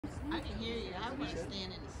I can hear you. I want to stand in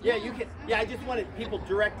the sun. Yeah, you can. Yeah, I just wanted people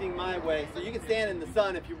directing my way. So you can stand in the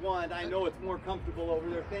sun if you want. I know it's more comfortable over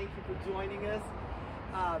there. Thank you for joining us.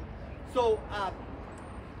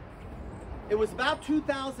 It was about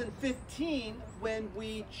 2015 when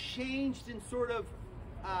we changed and sort of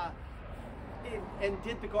and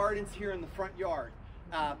did the gardens here in the front yard.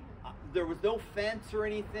 There was no fence or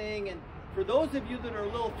anything. And for those of you that are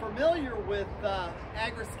a little familiar with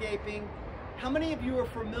agriscaping, how many of you are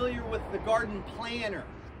familiar with the garden planner?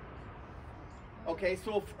 Okay,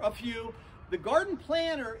 so a few. The garden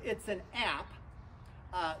planner, it's an app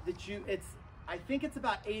I think it's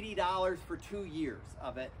about $80 for 2 years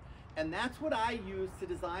of it. And that's what I use to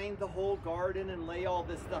design the whole garden and lay all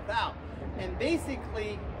this stuff out. And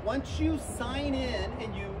basically, once you sign in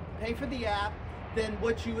and you pay for the app, then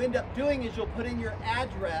what you end up doing is you'll put in your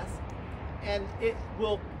address, and it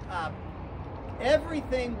will,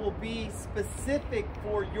 everything will be specific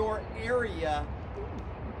for your area,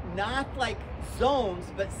 not like zones,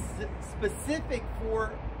 but specific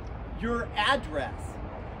for your address.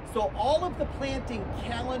 So all of the planting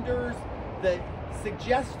calendars, the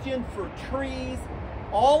suggestion for trees,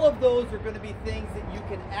 all of those are going to be things that you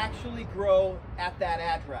can actually grow at that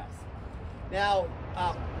address. Now,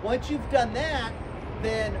 once you've done that,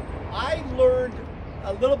 then I learned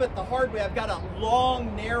a little bit the hard way. I've got a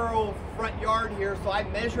long, narrow front yard here, so I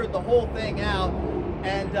measured the whole thing out,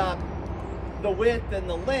 and the width and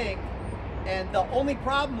the length. And the only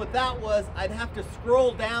problem with that was I'd have to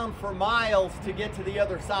scroll down for miles to get to the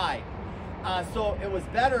other side. So it was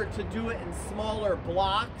better to do it in smaller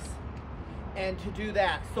blocks and to do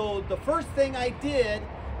that. So the first thing I did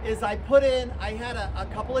is I had a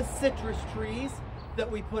couple of citrus trees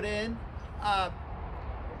that we put in.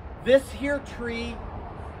 This here tree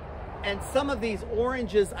and some of these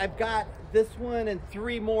oranges, I've got this one and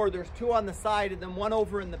 3 more. There's 2 on the side and then 1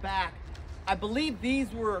 over in the back. I believe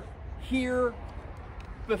these were here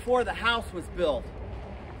before the house was built.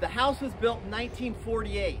 The house was built in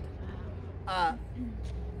 1948.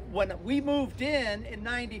 When we moved in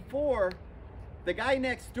 94, the guy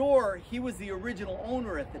next door, he was the original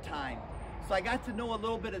owner at the time. So I got to know a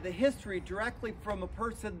little bit of the history directly from a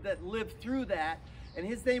person that lived through that, and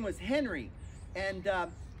his name was Henry. And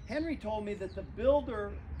Henry told me that the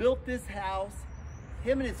builder built this house,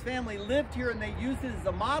 him and his family lived here, and they used it as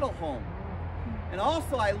a model home. And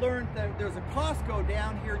also I learned that there's a Costco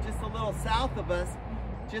down here just a little south of us.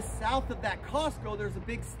 Just south of that Costco, there's a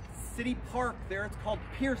big city park there. It's called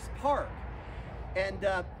Pierce Park. And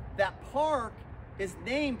that park is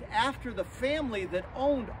named after the family that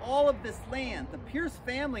owned all of this land. The Pierce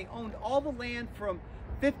family owned all the land from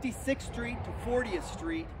 56th Street to 40th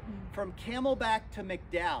Street, from Camelback to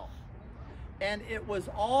McDowell. And it was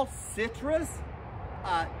all citrus,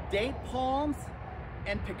 date palms,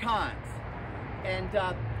 and pecans. And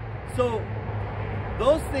so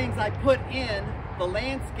those things I put in the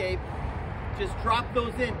landscape, just drop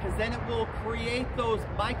those in, because then it will create those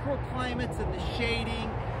microclimates and the shading.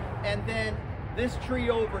 And then this tree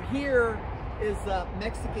over here is a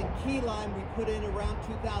Mexican key lime we put in around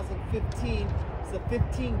 2015. It's a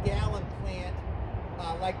 15-gallon plant,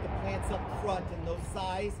 like the plants up front in those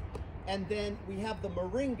size. And then we have the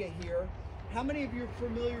moringa here. How many of you are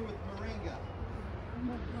familiar with moringa?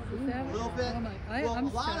 A little bit. Well, a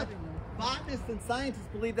lot of botanists and scientists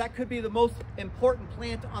believe that could be the most important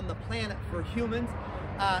plant on the planet for humans.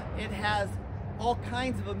 It has all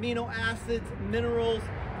kinds of amino acids, minerals.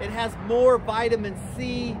 It has more vitamin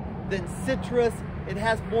C than citrus. It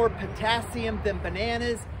has more potassium than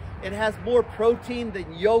bananas. It has more protein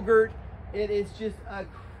than yogurt. It is just a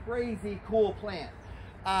crazy cool plant.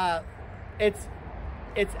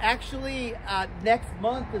 It's actually next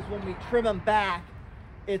month is when we trim them back.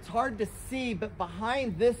 It's hard to see, but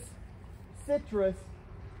behind this citrus,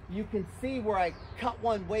 you can see where I cut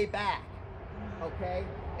one way back, okay?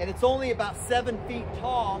 And it's only about 7 feet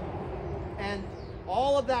tall, and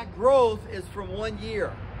all of that growth is from 1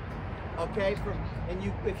 year, okay?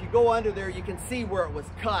 If you go under there, you can see where it was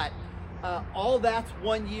cut. All that's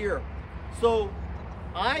 1 year. So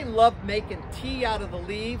I love making tea out of the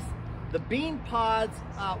leaves. The bean pods,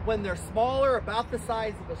 when they're smaller, about the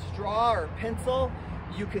size of a straw or a pencil,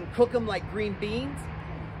 you can cook them like green beans.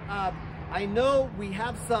 I know we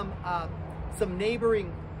have some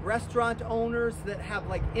neighboring restaurant owners that have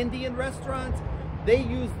like Indian restaurants. They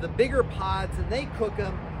use the bigger pods and they cook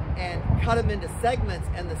them and cut them into segments,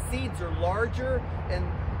 and the seeds are larger, and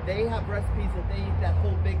they have recipes that they eat that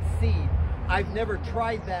whole big seed. I've never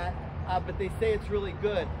tried that, but they say it's really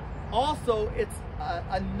good. Also, it's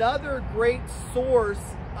another great source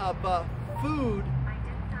of food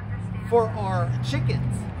for our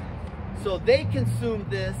chickens. So they consume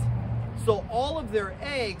this. So all of their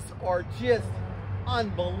eggs are just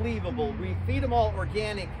unbelievable. We feed them all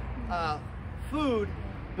organic food,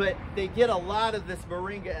 but they get a lot of this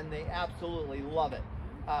moringa and they absolutely love it.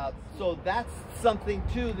 So that's something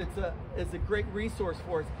too is a great resource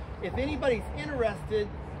for us. If anybody's interested,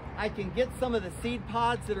 I can get some of the seed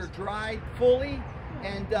pods that are dried fully,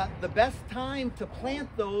 and the best time to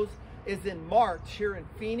plant those is in March here in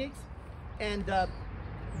Phoenix. And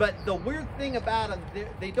but the weird thing about them,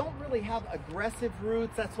 they don't really have aggressive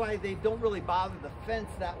roots. That's why they don't really bother the fence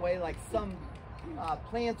that way like some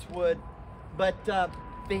plants would. But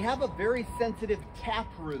they have a very sensitive tap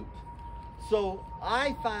root. So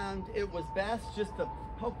I found it was best just to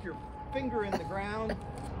poke your finger in the ground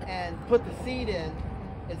and put the seed in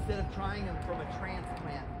instead of trying them from a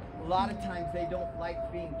transplant. A lot of times they don't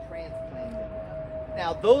like being transplanted.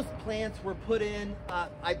 Now those plants were put in,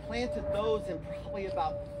 I planted those in probably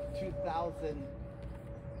about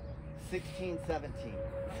 2016, 17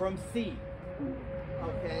 from seed,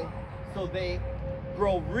 okay? So they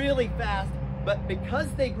grow really fast, but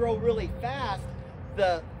because they grow really fast,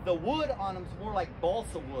 the wood on them is more like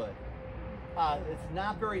balsa wood. It's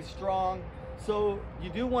not very strong. So you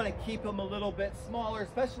do want to keep them a little bit smaller,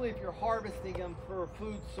 especially if you're harvesting them for a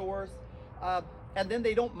food source. And then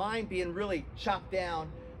they don't mind being really chopped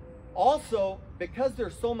down. Also, because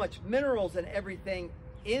there's so much minerals and everything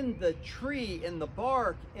in the tree, in the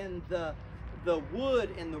bark, in the wood,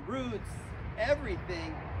 in the roots,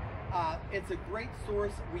 everything, it's a great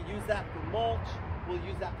source. We use that for mulch. We'll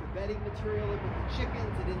use that for bedding material with the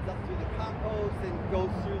chickens. It ends up through the compost and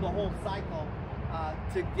goes through the whole cycle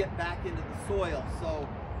to get back into the soil. So,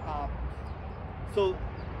 so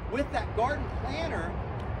with that garden planter,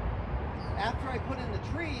 after I put in the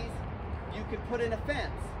trees, you can put in a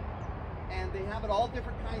fence. And they have it all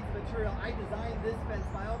different kinds of material. I designed this fence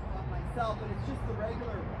myself, and it's just the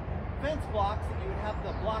regular fence blocks that you would have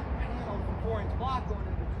the block panels, the 4-inch block going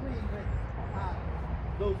in between. But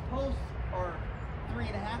those posts are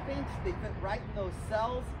 3.5 inch. They fit right in those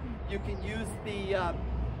cells. You can use the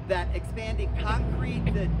that expanding concrete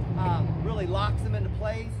that really locks them into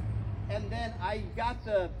place. And then I got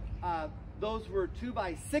those were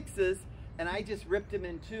 2x6s, and I just ripped them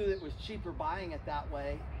in two. It was cheaper buying it that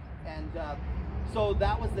way. And so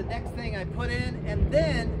that was the next thing I put in. And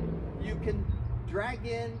then you can drag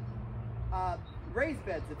in raised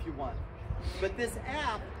beds if you want. But this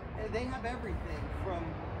app, they have everything from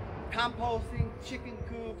composting, chicken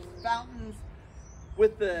coops, fountains.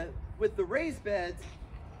 With the raised beds,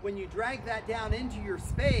 when you drag that down into your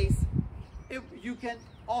space, you can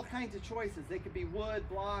all kinds of choices. They could be wood,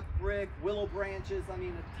 block, brick, willow branches. I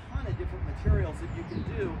mean, a ton of different materials that you can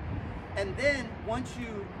do. And then once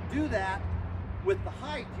you do that, with the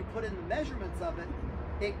height, you put in the measurements of it,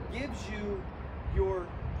 it gives you your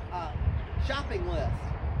shopping list.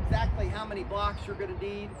 Exactly how many blocks you're going to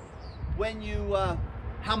need, when you,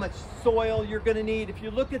 how much soil you're going to need. If you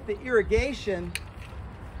look at the irrigation,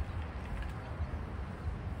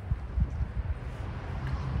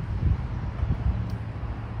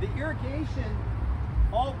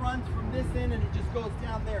 all runs from this end and it just goes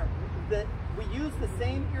down there. We use the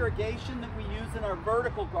same irrigation that we use in our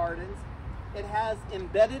vertical gardens. It has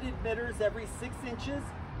embedded emitters every 6 inches,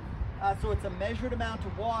 so it's a measured amount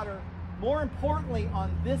of water. More importantly,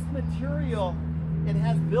 on this material, it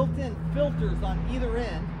has built-in filters on either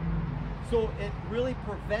end, so it really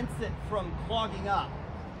prevents it from clogging up.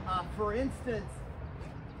 For instance,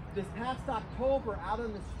 this past October out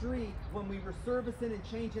on the street, when we were servicing and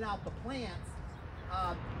changing out the plants,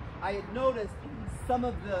 I had noticed some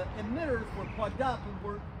of the emitters were plugged up and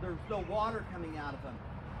there's no water coming out of them.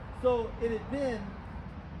 So it had been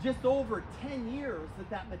just over 10 years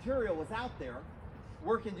that material was out there,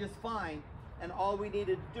 working just fine, and all we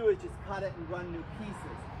needed to do is just cut it and run new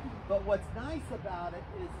pieces. But what's nice about it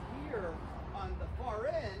is here on the far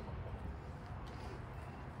end,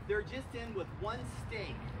 they're just in with one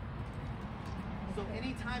stake. So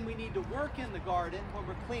anytime we need to work in the garden, when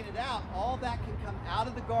we're cleaning it out, all that can come out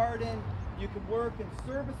of the garden. You can work and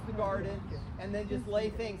service the garden and then just lay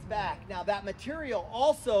things back. Now that material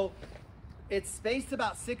also, it's spaced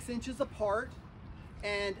about 6 inches apart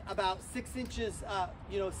and about 6 inches,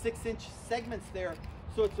 6-inch segments there.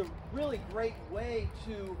 So it's a really great way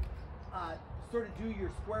to sort of do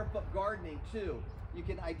your square foot gardening too. You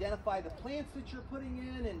can identify the plants that you're putting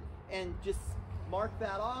in and just mark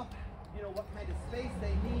that off, what kind of space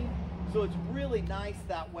they need. So it's really nice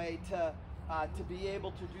that way to be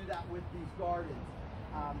able to do that with these gardens.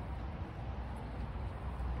 Do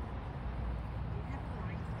you have the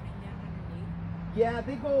line coming down underneath? Yeah,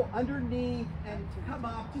 they go underneath and come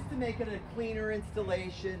up just to make it a cleaner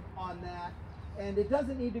installation on that. And it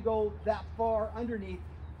doesn't need to go that far underneath.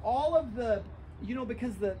 All of the, you know,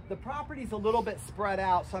 because the property's a little bit spread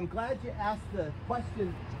out, so I'm glad you asked the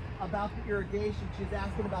question about the irrigation. She's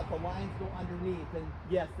asking about the lines go underneath, and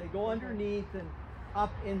yes, they go underneath and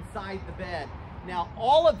up inside the bed. Now,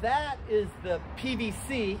 all of that is the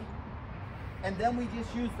PVC, and then we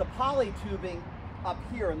just use the poly tubing up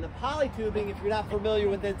here. And the poly tubing, if you're not familiar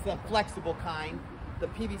with it, it's a flexible kind. The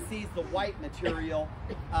PVC is the white material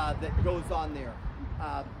that goes on there.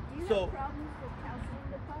 Do you have problems with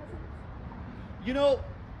calcium deposits? You know,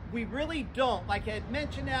 we really don't. Like I had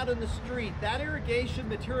mentioned out in the street, that irrigation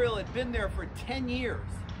material had been there for 10 years.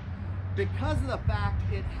 Because of the fact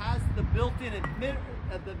it has the built-in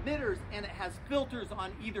emitters and it has filters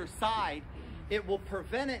on either side, it will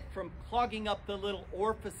prevent it from clogging up the little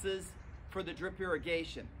orifices for the drip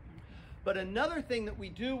irrigation. But another thing that we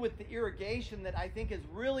do with the irrigation that I think is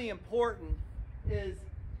really important is,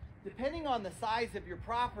 depending on the size of your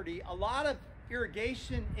property, a lot of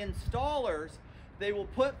irrigation installers, they will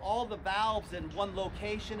put all the valves in one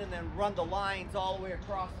location and then run the lines all the way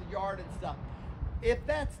across the yard and stuff. If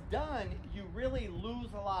that's done, you really lose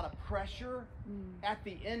a lot of pressure at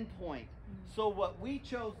the end point. So what we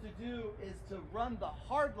chose to do is to run the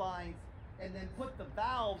hard lines and then put the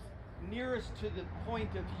valves nearest to the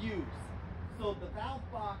point of use. So the valve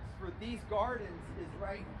box for these gardens is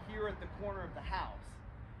right here at the corner of the house.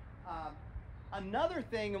 Another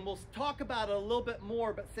thing, and we'll talk about it a little bit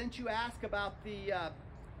more, but since you asked about the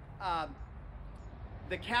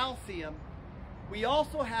calcium, we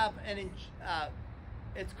also have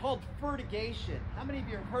it's called fertigation. How many of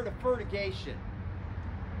you have heard of fertigation?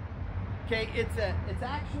 Okay, it's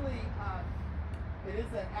actually it is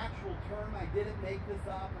an actual term. I didn't make this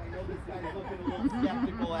up. I know this guy's looking a little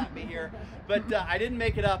skeptical at me here, but I didn't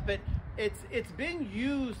make it up. But it's been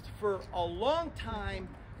used for a long time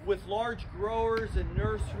with large growers and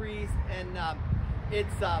nurseries, and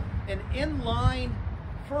it's an inline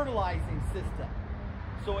fertilizing system.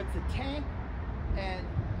 So it's a tank, and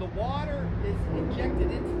the water is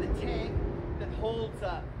injected into the tank that holds,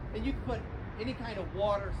 and you can put any kind of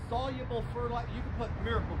water soluble fertilizer. You can put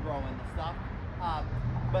Miracle-Gro in the stuff.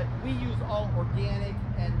 But we use all organic,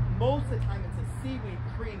 and most of the time it's a seaweed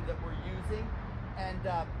cream that we're using. And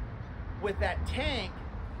with that tank,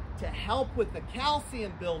 to help with the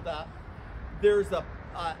calcium buildup, there's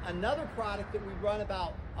another product that we run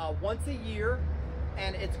about once a year,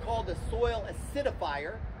 and it's called a soil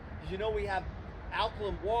acidifier. As you know, we have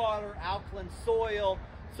alkaline water, alkaline soil.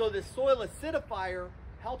 So the soil acidifier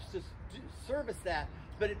helps to service that,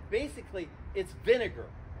 but it's vinegar.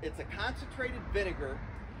 It's a concentrated vinegar,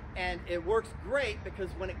 and it works great because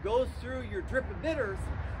when it goes through your drip emitters,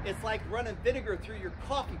 it's like running vinegar through your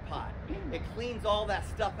coffee pot. It cleans all that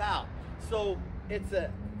stuff out. So it's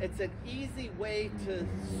an easy way to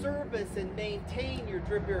service and maintain your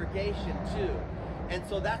drip irrigation too. And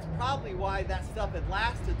so that's probably why that stuff had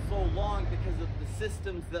lasted so long, because of the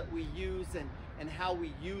systems that we use and how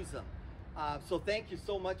we use them. So thank you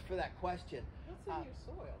so much for that question. What's in your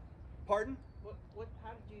soil? Pardon?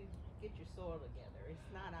 How did you get your soil together?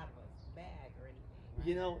 It's not out of a bag or anything, right?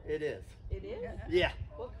 You know, it is. It is? Yeah.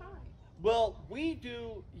 What kind? Well, we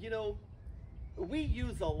do, you know, we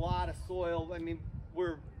use a lot of soil. I mean,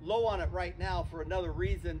 we're low on it right now for another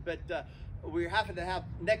reason, but we're having to have,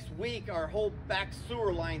 next week, our whole back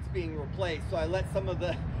sewer lines being replaced. So I let some of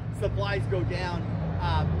the supplies go down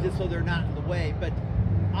just so they're not in the way. But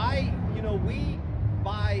we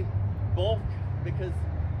buy bulk because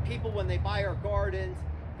people, when they buy our gardens,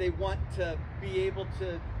 they want to be able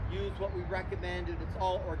to use what we recommend, and it's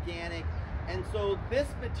all organic. And so this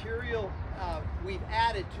material, we've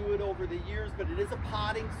added to it over the years, but it is a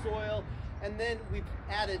potting soil. And then we've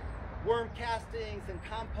added worm castings and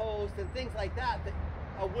compost and things like that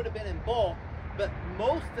that would have been in bulk, but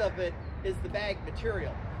most of it is the bag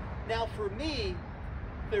material. Now for me,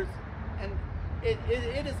 it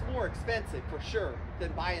is more expensive for sure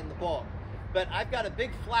than buying the bulk. But I've got a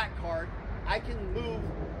big flat cart. I can move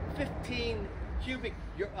 15 cubic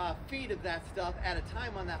feet of that stuff at a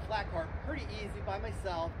time on that flat cart pretty easy by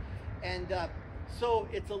myself. And so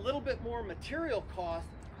it's a little bit more material cost,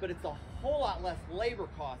 but it's a whole lot less labor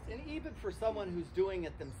cost. And even for someone who's doing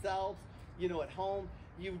it themselves, you know, at home,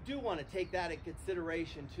 you do want to take that in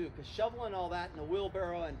consideration too, because shoveling all that in a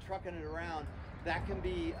wheelbarrow and trucking it around, that can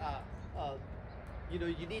be, you know,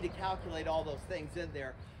 you need to calculate all those things in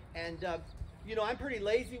there. And you know, I'm pretty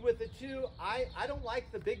lazy with it too. I don't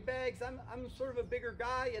like the big bags. I'm sort of a bigger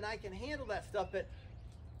guy and I can handle that stuff, but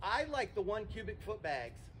I like the 1 cubic foot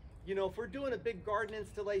bags You know, if we're doing a big garden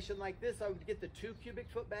installation like this, I would get the 2 cubic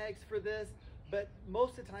foot bags for this, but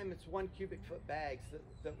most of the time it's 1 cubic foot bags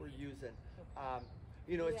that we're using.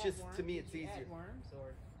 You know, it's just, to me, it's easier. Add worms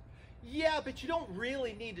or? Yeah, but you don't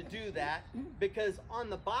really need to do that, because on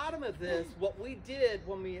the bottom of this, what we did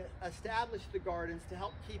when we established the gardens to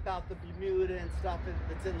help keep out the Bermuda and stuff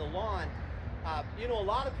that's in the lawn, you know, a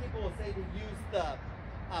lot of people will say to use the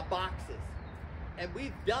boxes. And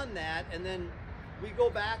we've done that, and then we go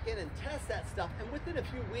back in and test that stuff, and within a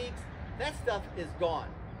few weeks, that stuff is gone.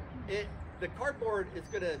 The cardboard is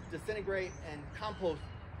going to disintegrate and compost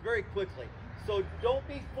very quickly. So don't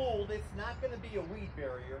be fooled, it's not going to be a weed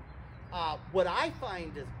barrier. What I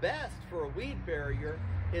find is best for a weed barrier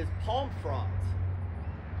is palm fronds.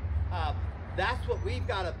 That's what we've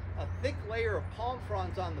got, a thick layer of palm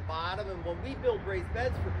fronds on the bottom, and when we build raised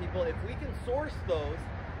beds for people, if we can source those,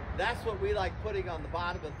 that's what we like putting on the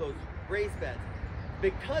bottom of those raised beds,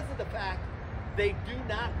 because of the fact they do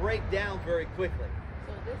not break down very quickly.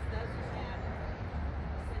 So this doesn't have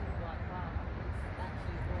a cinder block bottom. It's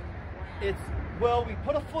actually going ground. Well, we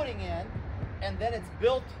put a footing in, and then it's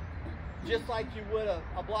built just like you would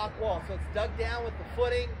a block wall. So it's dug down with the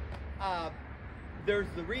footing. There's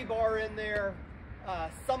the rebar in there.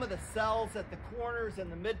 Some of the cells at the corners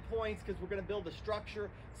and the midpoints, because we're going to build a structure,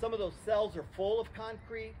 some of those cells are full of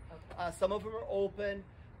concrete. Some of them are open.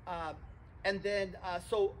 And then,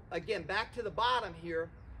 so again, back to the bottom here,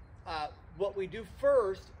 what we do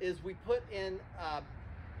first is we put in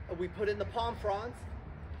the palm fronds.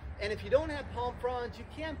 And if you don't have palm fronds, you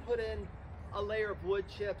can put in a layer of wood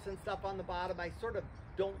chips and stuff on the bottom. I sort of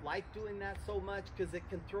don't like doing that so much because it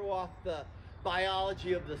can throw off the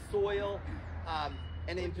biology of the soil,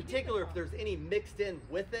 and in particular if there's any mixed in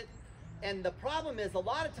with it. And the problem is, a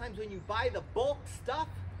lot of times when you buy the bulk stuff,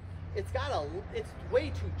 it's way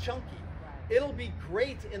too chunky. It'll be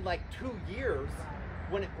great in like 2 years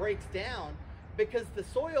when it breaks down, because the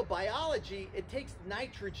soil biology, it takes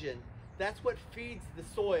nitrogen. That's what feeds the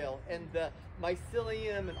soil and the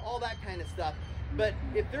mycelium and all that kind of stuff. But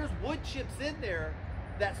if there's wood chips in there,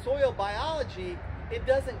 that soil biology, it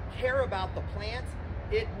doesn't care about the plants.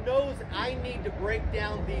 It knows I need to break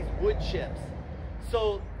down these wood chips.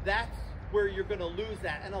 So that's where you're going to lose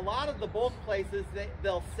that. And a lot of the bulk places,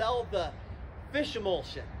 they'll sell the fish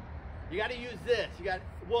emulsion. You got to use this.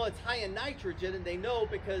 Well, it's high in nitrogen, and they know,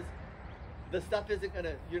 because the stuff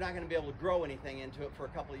you're not going to be able to grow anything into it for a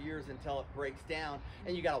couple of years until it breaks down.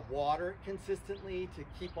 And you got to water it consistently to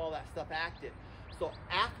keep all that stuff active. So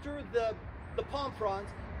after the palm fronds,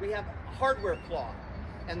 we have a hardware cloth.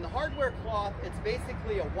 And the hardware cloth, it's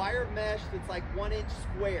basically a wire mesh that's like 1 inch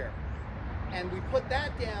square. And we put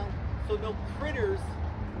that down so no critters,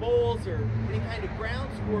 moles, or any kind of ground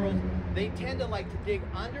squirrels, they tend to like to dig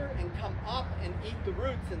under and come up and eat the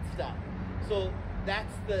roots and stuff. So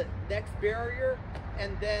that's the next barrier.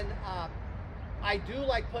 And then I do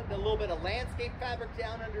like putting a little bit of landscape fabric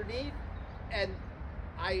down underneath. And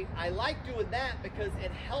I like doing that because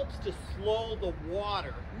it helps to slow the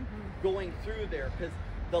water going through there. Because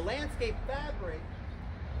the landscape fabric,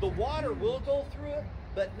 the water will go through it,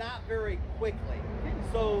 but not very quickly.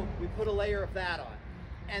 So we put a layer of that on.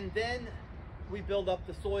 And then we build up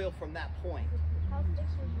the soil from that point. How thick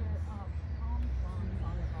was your palm fronds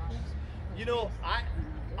on the bottom? You know,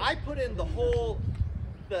 I put in the whole,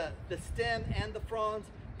 the stem and the fronds,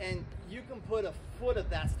 and you can put a foot of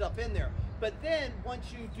that stuff in there. But then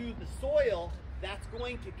once you do the soil, that's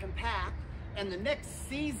going to compact, and the next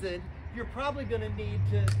season, you're probably going to need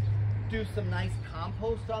to do some nice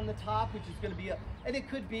compost on the top, which is going to be and it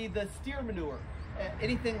could be the steer manure,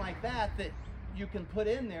 anything like that you can put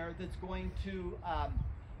in there that's going to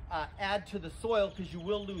add to the soil, because you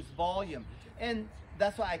will lose volume. And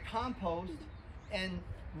that's why I compost, and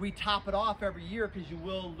we top it off every year, because you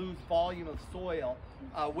will lose volume of soil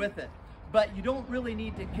with it. But you don't really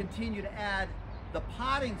need to continue to add the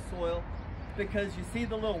potting soil, because you see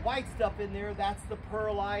the little white stuff in there, that's the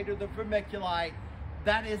perlite or the vermiculite.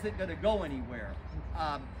 That isn't going to go anywhere.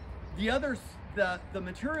 The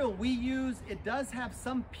material we use, it does have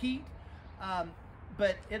some peat,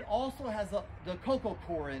 but it also has the cocoa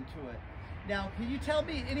core into it. Now, can you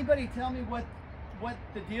anybody tell me what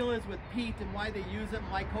the deal is with peat and why they use it,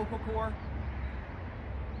 and why cocoa core?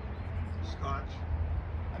 Scotch.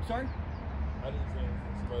 I'm sorry? I didn't say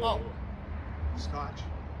anything. Oh. Scotch.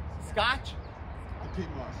 Scotch? The peat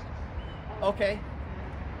moss. Okay.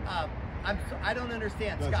 I don't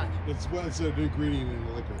understand Scotch. It's an ingredient in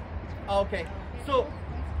the liquor. Okay. So,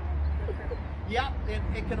 yeah,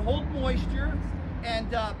 it can hold moisture, and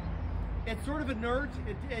it's sort of inert.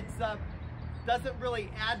 It doesn't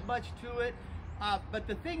really add much to it. But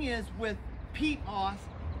the thing is, with peat moss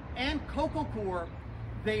and coco coir,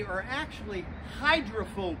 they are actually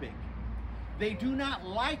hydrophobic. They do not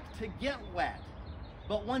like to get wet,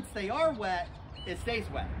 but once they are wet, it stays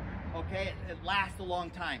wet, okay? It lasts a long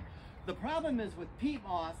time. The problem is with peat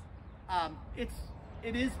moss, it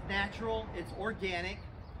is natural, it's organic.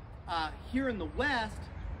 Here in the West,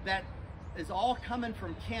 that is all coming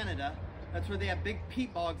from Canada. That's where they have big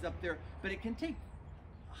peat bogs up there, but it can take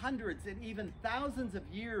hundreds and even thousands of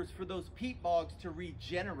years for those peat bogs to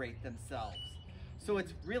regenerate themselves. So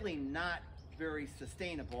it's really not very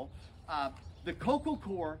sustainable. The coco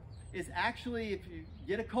coir is actually, if you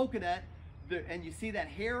get a coconut and you see that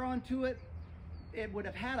hair onto it, it would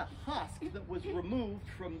have had a husk that was removed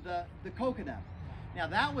from the coconut. Now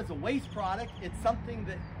that was a waste product. It's something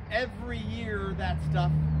that every year that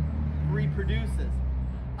stuff reproduces.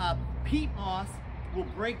 Peat moss will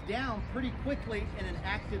break down pretty quickly in an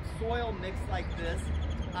active soil mix like this.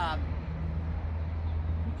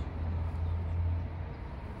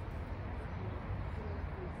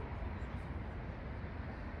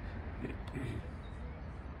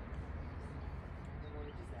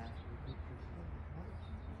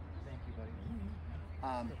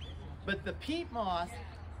 But the peat moss,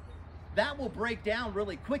 that will break down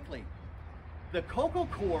really quickly. The coco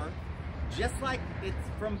coir, just like it's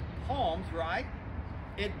from palms, right?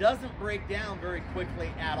 It doesn't break down very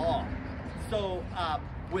quickly at all. So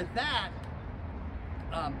with that,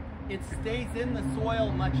 it stays in the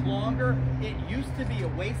soil much longer. It used to be a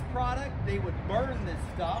waste product. They would burn this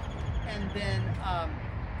stuff, and then,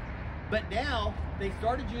 but now they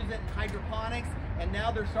started using it in hydroponics, and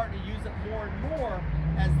now they're starting to use it more and more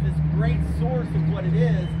as this great source of what it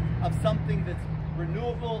is, of something that's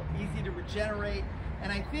renewable, easy to regenerate.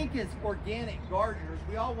 And I think as organic gardeners,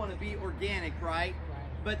 we all want to be organic, right?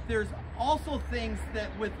 But there's also things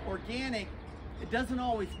that with organic, it doesn't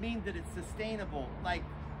always mean that it's sustainable. Like,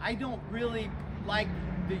 I don't really like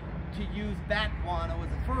to use bat guano as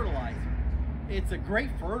a fertilizer. It's a great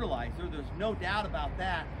fertilizer, there's no doubt about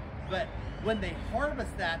that. But when they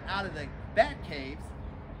harvest that out of the bat caves,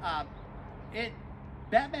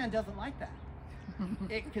 Batman doesn't like that.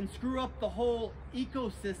 It can screw up the whole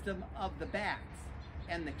ecosystem of the bats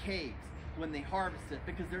and the caves when they harvest it,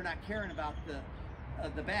 because they're not caring about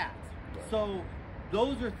the bats. So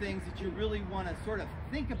those are things that you really want to sort of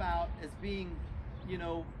think about as being, you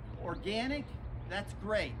know, organic. That's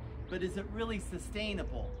great, but is it really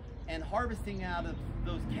sustainable? And harvesting out of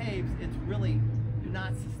those caves, it's really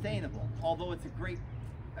not sustainable. Although it's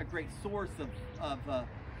a great source of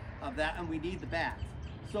that, and we need the bats.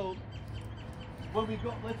 So when we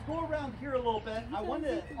go, let's go around here a little bit. I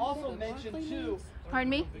wanted to also mention too. Do Pardon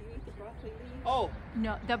me? you eat the broccoli leaves? Oh,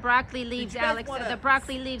 No, the broccoli leaves, Alex. The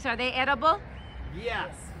broccoli leaves, are they edible?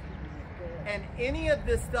 yes. And any of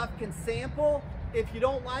this stuff can sample. If you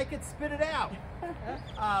don't like it, spit it out. Can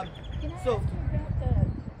I So- ask you about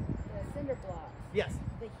the cinder blocks? Yes.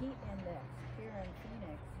 The heat index here in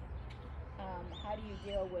Phoenix. How do you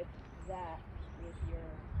deal with that with your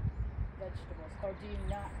vegetables? Or do you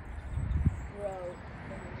not grow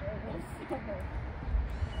in the middle of summer?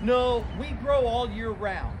 No, we grow all year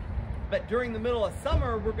round. But during the middle of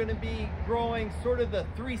summer, we're going to be growing sort of the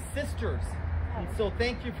Three Sisters. And so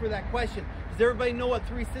thank you for that question. Does everybody know what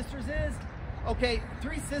Three Sisters is? Okay,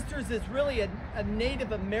 Three Sisters is really a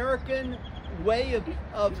Native American way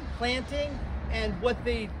of planting. And what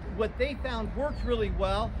they found worked really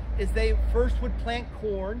well is they first would plant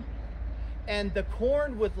corn. And the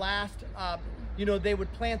corn would last, you know, they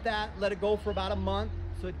would plant that, let it go for about a month,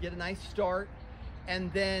 so it'd get a nice start.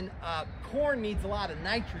 And then corn needs a lot of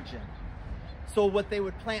nitrogen. So what they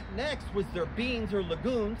would plant next was their beans or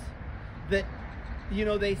legumes that, you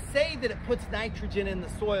know, they say that it puts nitrogen in the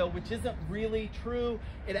soil, which isn't really true.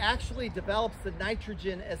 It actually develops the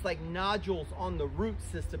nitrogen as like nodules on the root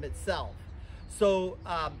system itself. So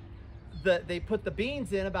they put the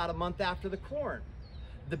beans in about a month after the corn.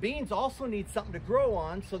 The beans also need something to grow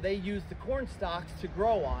on, so they use the corn stalks to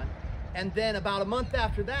grow on. And then about a month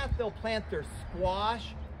after that, they'll plant their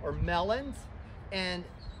squash or melons, and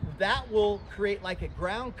that will create like a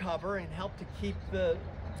ground cover and help to keep the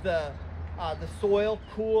soil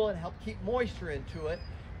cool and help keep moisture into it.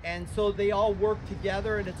 And so they all work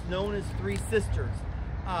together, and it's known as Three Sisters.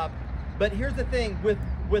 But here's the thing,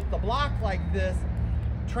 with the block like this,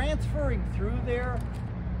 transferring through there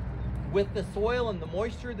with the soil and the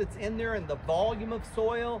moisture that's in there and the volume of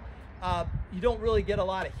soil, you don't really get a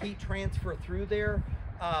lot of heat transfer through there.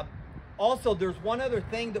 Also, there's one other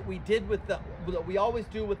thing that we did that we always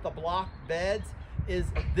do with the block beds, is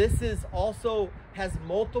this is also has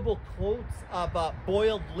multiple coats of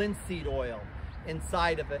boiled linseed oil.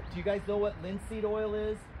 inside of it. Do you guys know what linseed oil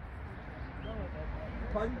is?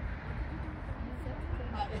 Pardon?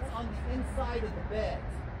 It's on the inside of the beds.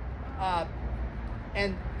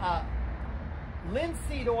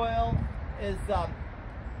 Linseed oil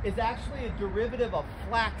is actually a derivative of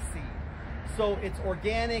flaxseed. So it's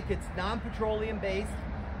organic, it's non-petroleum based.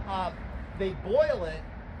 They boil it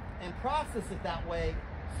and process it that way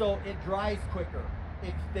so it dries quicker.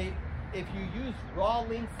 If you use raw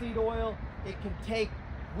linseed oil, it can take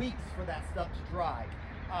weeks for that stuff to dry.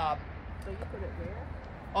 So you put it where?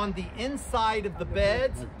 On the inside of the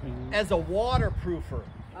beds as a waterproofer,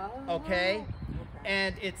 okay?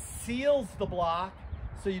 And it seals the block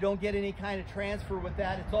so you don't get any kind of transfer with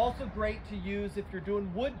that. It's also great to use if you're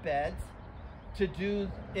doing wood beds, to do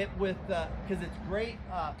it with, because it's great.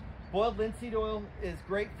 Boiled linseed oil is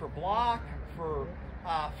great for block, for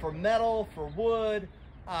metal, for wood,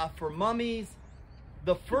 for mummies.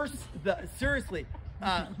 Seriously,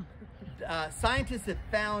 scientists have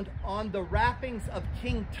found on the wrappings of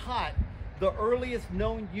King Tut, the earliest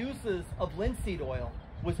known uses of linseed oil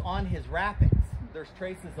was on his wrappings. There's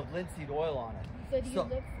traces of linseed oil on it. So do you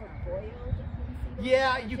look for boiled linseed oil?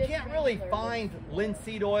 Yeah, you can't really find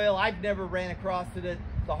linseed oil. I've never ran across it at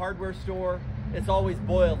the hardware store. It's always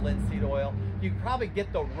boiled linseed oil. You can probably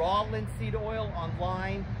get the raw linseed oil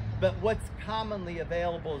online, but what's commonly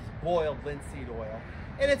available is boiled linseed oil.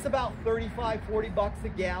 And it's about 35, 40 bucks a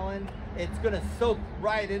gallon. It's gonna soak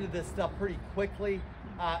right into this stuff pretty quickly.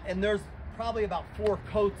 And there's probably about 4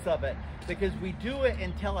 coats of it because we do it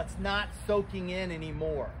until it's not soaking in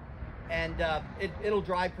anymore. And it'll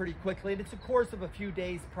dry pretty quickly. And it's a course of a few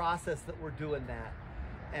days process that we're doing that.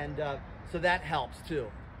 And so that helps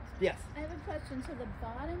too. Yes? I have a question. So the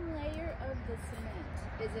bottom layer of the cement,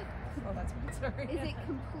 is it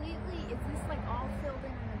completely, is this like all filled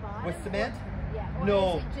in the bottom? With cement? Yeah. Or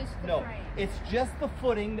No, is it just the no. frame? It's just the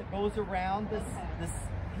footing that goes around this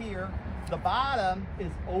here. The bottom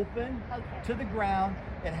is open to the ground.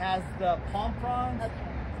 It has the palm fronds,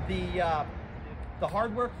 the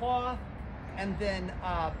hardware cloth, and then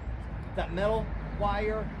that metal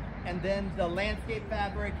wire, and then the landscape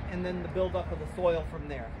fabric, and then the buildup of the soil from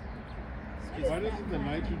there. Why doesn't the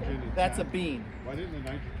nitrogen attack? That's a bean. Why didn't the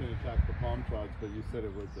nitrogen attack the palm fronds, but you said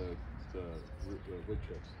it was the wood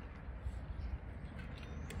chips?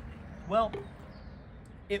 Well,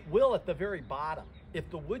 it will at the very bottom. If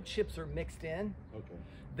the wood chips are mixed in,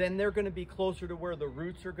 then they're going to be closer to where the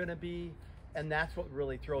roots are going to be, and that's what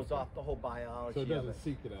really throws off the whole biology. So it doesn't of it.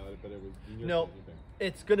 seek it out, but it was No,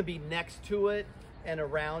 it's going to be next to it and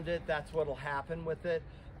around it. That's what'll happen with it.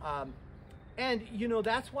 And you know,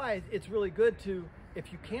 that's why it's really good to,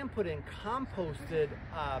 if you can put in composted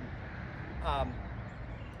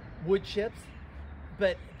wood chips,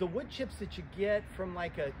 but the wood chips that you get from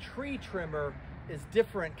like a tree trimmer is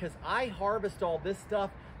different because I harvest all this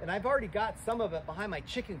stuff and I've already got some of it behind my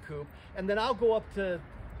chicken coop, and then I'll go up to,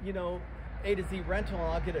 you know, A to Z rental and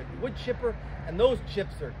I'll get a wood chipper, and those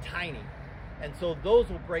chips are tiny. And so those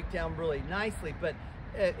will break down really nicely. But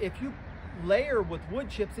if you layer with wood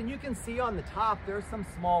chips, and you can see on the top there's some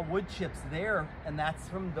small wood chips there, and that's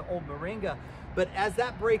from the old moringa, but as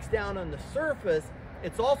that breaks down on the surface,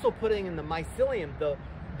 it's also putting in the mycelium,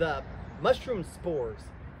 the mushroom spores.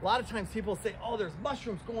 A lot of times people say, oh, there's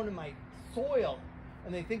mushrooms going in my soil,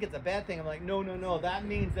 and they think it's a bad thing. I'm like, no, that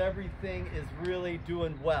means everything is really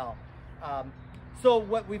doing well. So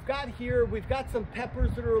what we've got here, we've got some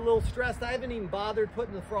peppers that are a little stressed. I haven't even bothered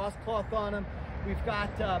putting the frost cloth on them. We've got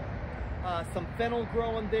some fennel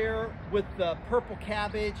growing there with the purple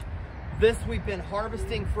cabbage. This we've been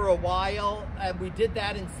harvesting for a while, and we did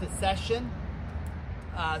that in succession.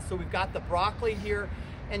 So we've got the broccoli here,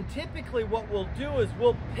 and typically what we'll do is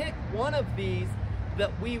we'll pick one of these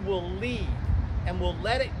that we will leave, and we'll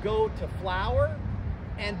let it go to flower,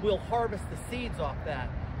 and we'll harvest the seeds off that.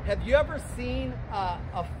 Have you ever seen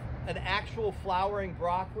an actual flowering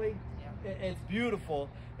broccoli? Yeah. It's beautiful,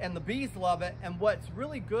 and the bees love it. And what's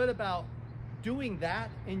really good about doing that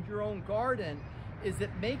in your own garden is it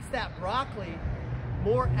makes that broccoli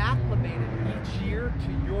more acclimated each year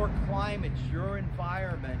to your climate, your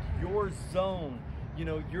environment, your zone, you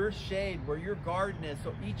know, your shade, where your garden is.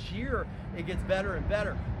 So each year it gets better and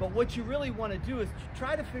better. But what you really want to do is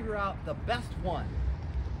try to figure out the best one.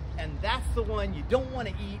 And that's the one you don't want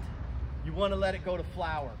to eat. You want to let it go to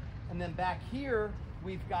flower. And then back here,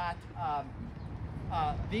 we've got,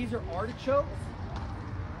 these are artichokes.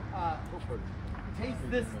 Taste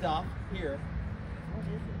this stuff here. What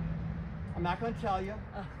is it? I'm not going to tell you.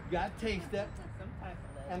 You got to taste it.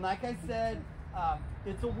 And like I said,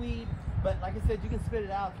 it's a weed, but like I said, you can spit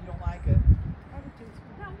it out if you don't like it.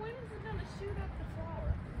 when is it going to shoot up the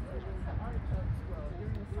flower? Where does the artichokes grow?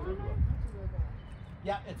 During the summer?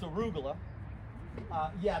 Yeah, it's arugula.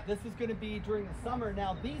 Yeah, this is going to be during the summer.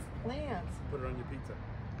 Now, these plants, Put it on your pizza.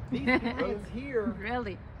 these plants here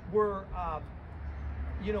Really? were,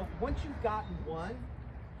 you know, once you've gotten one,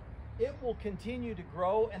 it will continue to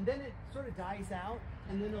grow, and then it sort of dies out,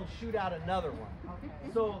 and then it'll shoot out another one.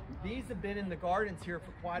 Okay. So these have been in the gardens here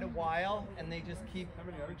for quite a while, and they just keep How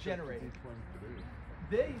many artichokes generating. does each one produce?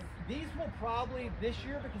 These will probably this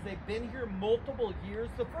year, because they've been here multiple years.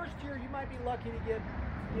 The first year you might be lucky to get,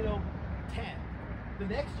 you know, 10. The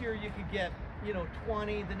next year you could get, you know,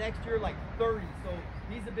 20. The next year like 30. So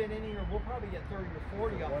these have been in here. We'll probably get 30 or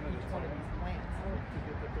 40 off each one of these plants. To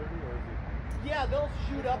get the 30, or is it? Yeah, they'll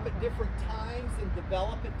shoot up at different times and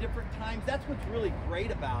develop at different times. That's what's really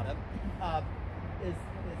great about them, is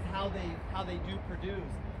how they do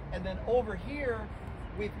produce. And then over here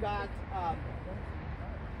we've got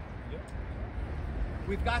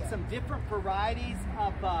some different varieties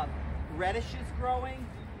of radishes growing.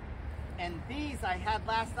 And these I had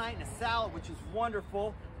last night in a salad, which is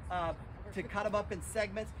wonderful, to cut them up in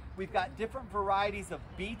segments. We've got different varieties of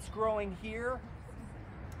beets growing here,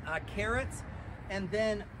 carrots, and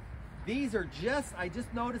then these are I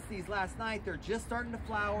just noticed these last night. They're just starting to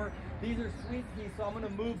flower. These are sweet peas, so I'm gonna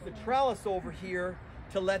move the trellis over here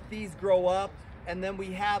to let these grow up. And then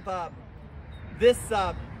we have this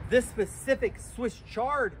specific Swiss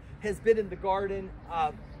chard has been in the garden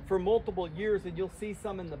for multiple years, and you'll see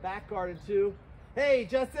some in the back garden too. Hey,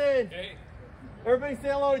 Justin. Hey. Everybody say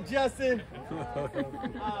hello to Justin.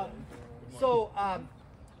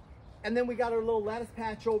 And then we got our little lettuce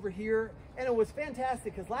patch over here, and it was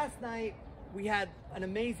fantastic because last night we had an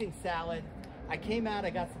amazing salad. I came out, I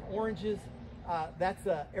got some oranges. That's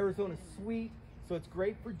Arizona sweet, so it's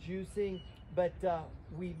great for juicing. But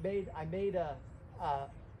I made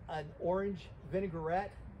an orange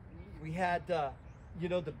vinaigrette. We had you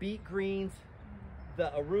know, the beet greens,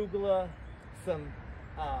 the arugula, some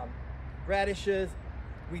radishes.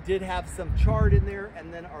 We did have some chard in there,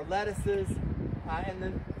 and then our lettuces, and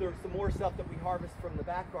then there's some more stuff that we harvest from the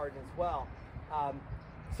back garden as well.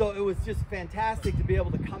 So it was just fantastic to be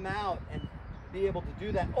able to come out and be able to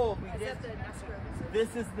do that. Oh, we did.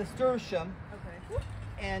 This is nasturtium. Okay.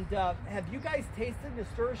 And have you guys tasted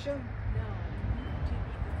nasturtium? No. Do you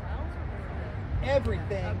eat the flowers or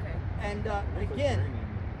Everything. Okay. And again,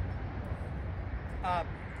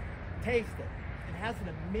 taste it. It has an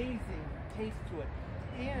amazing taste to it.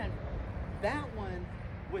 And that one,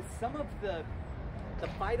 with some of the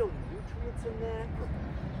phytonutrients in that,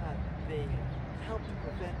 they help to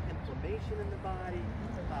prevent inflammation in the body,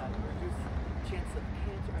 reduce the chance of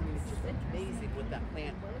cancer. I mean, it's just amazing what that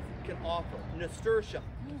plant can offer. Nasturtium.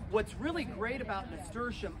 What's really great about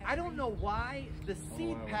nasturtium, I don't know why the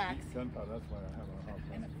seed packs, Gunpowder, that's why I have a hot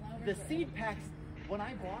one. the seed packs, when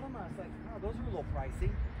I bought them, I was like, oh, those are a little pricey.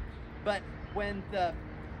 But when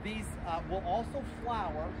these will also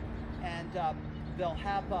flower, and they'll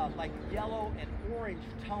have like yellow and orange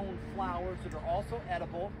tone flowers that are also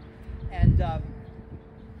edible. And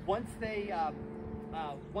once they're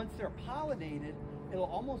pollinated, it'll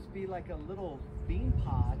almost be like a little bean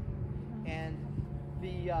pod, and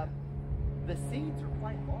the seeds are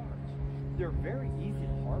quite large. They're very easy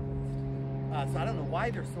to harvest. So I don't know why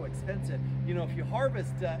they're so expensive. You know, if you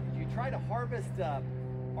harvest, you try to harvest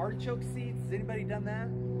artichoke seeds. Has anybody done that?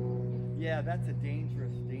 Yeah, that's a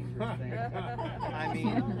dangerous thing. I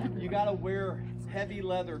mean, you got to wear heavy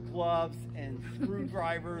leather gloves and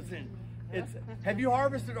screwdrivers, and have you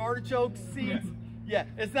harvested artichoke seeds? Yeah,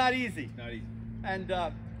 it's not easy. Not easy.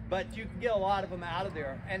 And but you can get a lot of them out of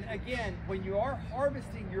there. And again, when you are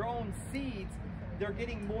harvesting your own seeds, they're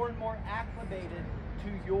getting more and more acclimated to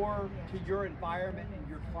your environment and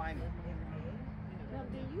your climate. Now,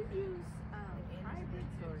 do you use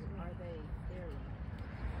hybrids or are they heirloom?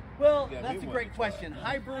 Well, Yeah, that's a we great want- question.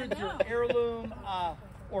 Hybrids are heirloom,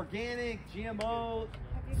 organic, GMO.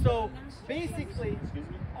 So basically,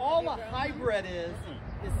 all a hybrid is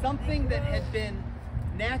something that had been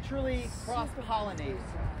naturally cross-pollinated.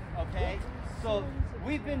 Okay, so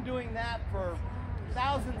we've been doing that for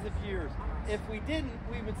thousands of years. If we didn't,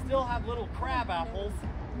 we would still have little crab apples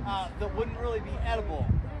that wouldn't really be edible.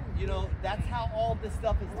 You know, that's how all this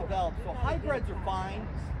stuff is developed. So hybrids are fine.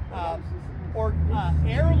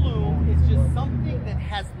 Heirloom is just something that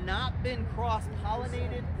has not been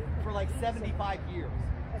cross-pollinated for like 75 years.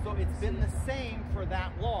 So it's been the same for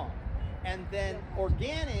that long. And then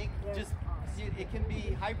organic, just it can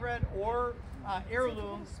be hybrid or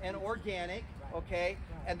heirloom and organic, okay?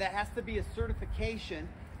 And that has to be a certification.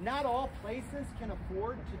 not all places can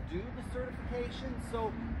afford to do the certification,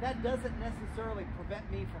 so that doesn't necessarily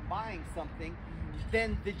prevent me from buying something.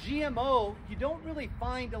 Then the GMO, you don't really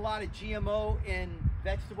find a lot of GMO in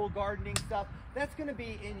vegetable gardening stuff. That's going to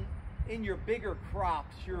be in your bigger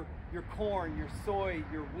crops, your corn, your soy,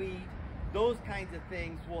 your wheat. Those kinds of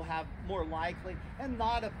things will have more likely, and a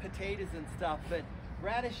lot of potatoes and stuff. But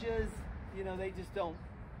radishes, you know, they just don't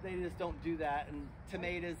do that. And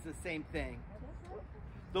tomatoes, the same thing.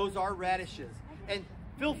 Those are radishes, and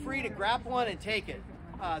feel free to grab one and take it.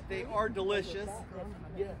 They are delicious.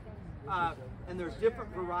 And there's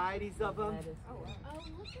different varieties of them.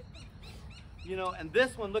 You know, and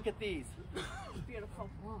this one, look at these. Beautiful.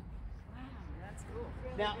 Wow, that's cool.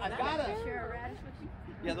 Now I've got a share a radish with you.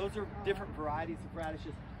 Yeah, those are different varieties of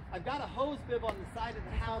radishes. I've got a hose bib on the side of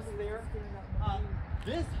the house there.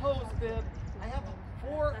 This hose bib, I have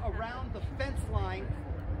 4 around the fence line.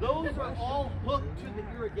 Those are all hooked to the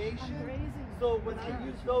irrigation. So when I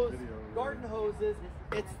use those garden hoses,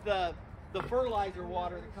 it's the fertilizer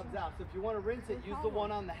water that comes out. So if you want to rinse it, use the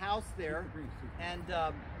one on the house there. And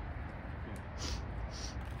the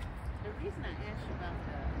reason I asked you about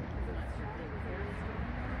the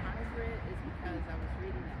hybrid is because I was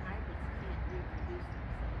reading that hybrids can't reproduce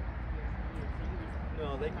themselves.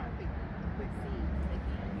 no, they can't.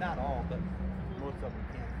 Not all, but most of them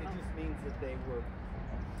can't. It just means that they were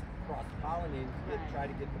cross-pollinated to try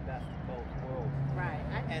to get the best of both worlds. Right.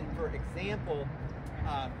 And for example,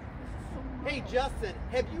 hey Justin,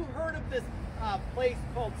 have you heard of this place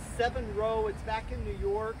called 7 Row? It's back in New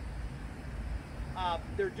York.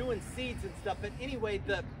 They're doing seeds and stuff, but anyway,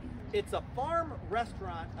 it's a farm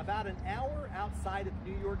restaurant about an hour outside of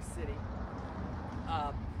New York City.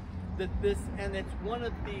 And it's one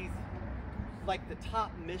of these, like the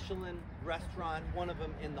top Michelin restaurant, one of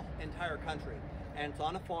them in the entire country. And it's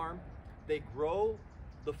on a farm. They grow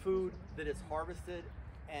the food that is harvested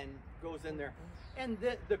and goes in there. And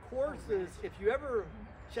the courses, if you ever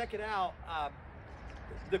check it out,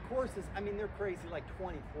 the courses, I mean, they're crazy, like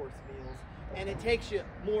 20 course meals. And it takes you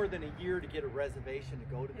more than a year to get a reservation to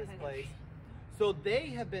go to this place. So they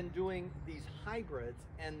have been doing these hybrids,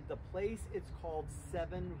 and the place, it's called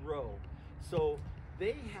 7 Row. So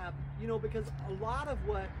they have, you know, because a lot of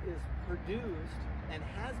what is produced and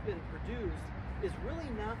has been produced is really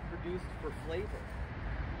not produced for flavor.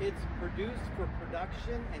 It's produced for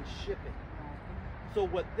production and shipping. So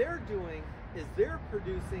what they're doing is they're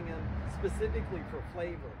producing them specifically for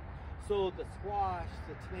flavor. So the squash,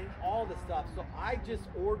 the tomato, all the stuff. So I just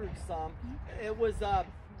ordered some. It was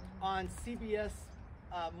on CBS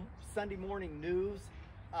Sunday Morning News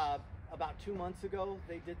about 2 months ago.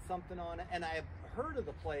 They did something on it, and I have heard of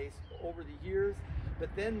the place over the years, but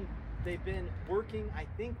then they've been working, I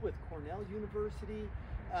think, with Cornell University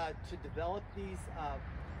to develop these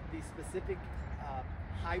specific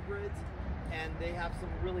hybrids, and they have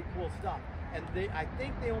some really cool stuff. And I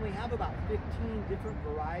think they only have about 15 different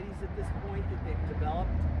varieties at this point that they've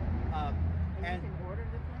developed. And you can order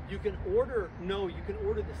the thing? You can order, no, you can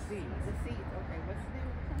order the seeds. The seeds, okay. What's the name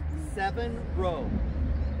of the company? 7 Row.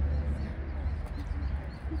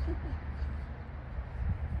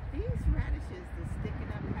 These radishes that's sticking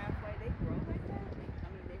up halfway, they grow like that? I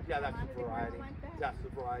mean, they Yeah, that's grow the variety. like that? That's the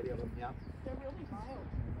variety of them, yeah. They're really mild.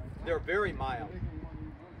 They're very mild.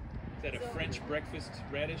 Is that a French breakfast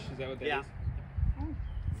radish? Is that what that is?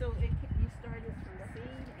 So you started from seed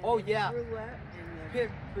and Oh, then yeah. it grew up and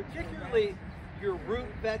Particularly your root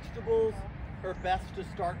vegetables are best to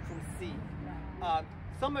start from seed.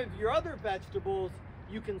 Some of your other vegetables,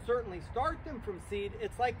 you can certainly start them from seed.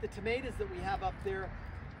 It's like the tomatoes that we have up there.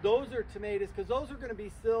 Those are tomatoes, because those are going to be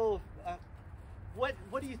still, what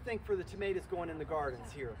do you think for the tomatoes going in the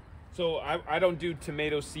gardens here? So I don't do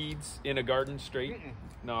tomato seeds in a garden straight.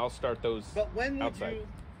 No, I'll start those But when would outside.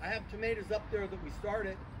 I have tomatoes up there that we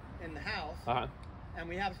started in the house, and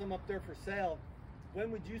we have some up there for sale. When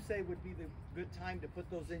would you say would be the good time to put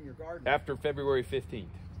those in your garden? After February 15th.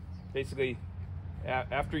 Basically,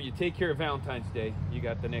 after you take care of Valentine's Day, you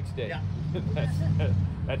got the next day. Yeah.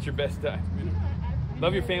 That's your best time.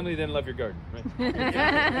 Love your family, then love your garden, right? plants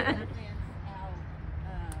out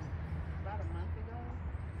about a month ago,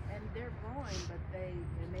 and they're growing, but they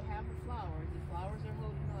have the flowers. The flowers are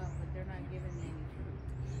holding up, but they're not giving any fruit.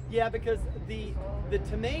 Yeah, because the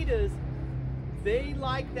tomatoes, they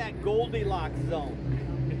like that Goldilocks zone.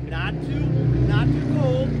 Not too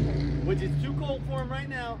cold, which is too cold for them right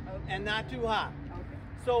now, and not too hot. Okay.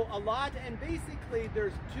 So and basically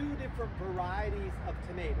there's 2 different varieties of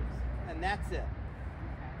tomatoes, and that's it.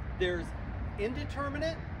 There's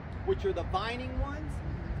indeterminate, which are the vining ones,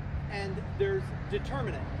 and there's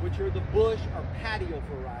determinate, which are the bush or patio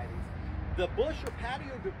varieties. The bush or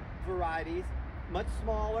patio varieties, much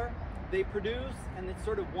smaller, they produce, and it's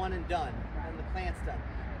sort of one and done, and the plant's done.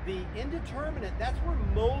 The indeterminate, that's where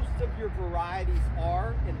most of your varieties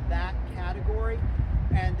are in that category.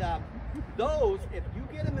 And those, if you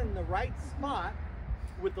get them in the right spot,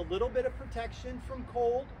 with a little bit of protection from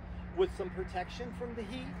cold, with some protection from the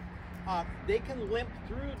heat, they can limp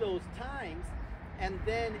through those times, and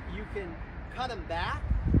then you can cut them back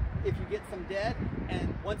if you get some dead,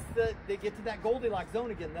 and once they get to that Goldilocks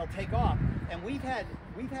zone again, they'll take off. And we've had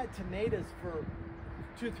tomatoes for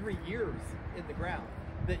 2-3 years in the ground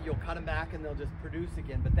that you'll cut them back and they'll just produce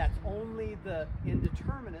again. But that's only the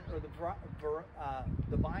indeterminate or the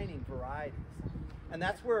vining varieties, and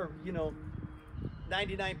that's where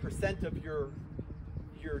 99% of your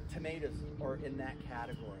tomatoes are in that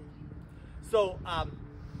category. So.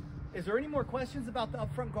 Is there any more questions about the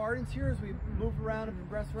upfront gardens here as we move around and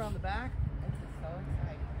progress around the back? This is so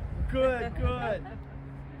exciting. Good, good.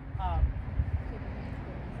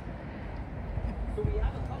 So we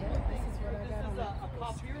have a couple of things here. This is a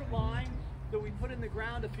kaffir lime that we put in the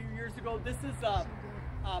ground a few years ago. This is a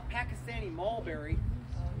Pakistani mulberry.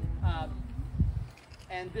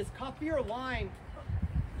 And this kaffir lime,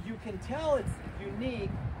 you can tell it's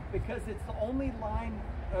unique because it's the only lime,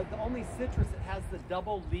 the only citrus that has the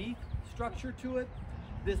double leaf structure to it.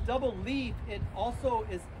 This double leaf, it also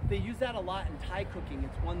is, they use that a lot in Thai cooking.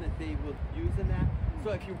 It's one that they will use in that.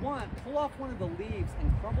 So if you want, pull off one of the leaves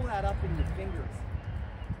and crumble that up in your fingers.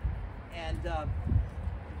 And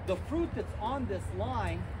the fruit that's on this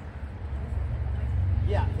lime,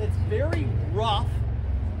 yeah, it's very rough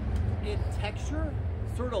in texture,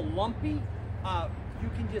 sort of lumpy. You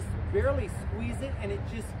can just barely squeeze it and it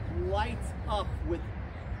just lights up with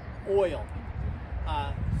oil,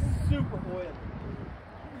 super oily.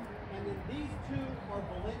 And then these two are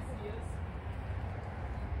Valencias.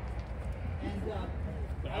 And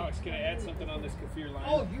Alex, can I add something on this kaffir lime?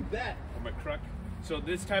 oh, you bet. Or macruck. So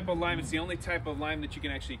this type of lime is the only type of lime that you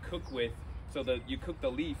can actually cook with. So that you cook the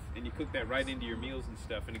leaf and you cook that right into your meals and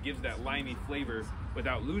stuff, and it gives that limey flavor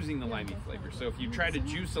without losing the limey flavor. So if you try to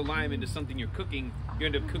juice a lime into something you're cooking, you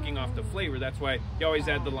end up cooking off the flavor. That's why you always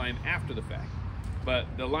add the lime after the fact. But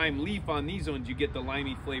the lime leaf on these ones, you get the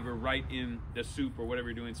limey flavor right in the soup or whatever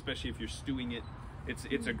you're doing, especially if you're stewing it.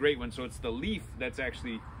 It's a great one. So it's the leaf that's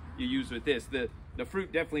actually you use with this. The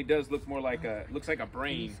fruit definitely does look more like looks like a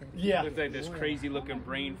brain. Yeah. It looks like this crazy looking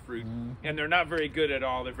brain fruit. And they're not very good at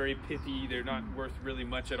all. They're very pithy. They're not worth really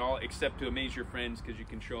much at all, except to amaze your friends because you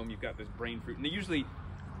can show them you've got this brain fruit. And they usually,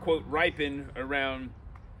 quote, ripen around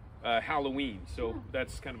Halloween. So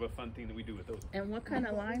that's kind of a fun thing that we do with those. And what kind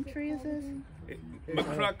of lime tree is this?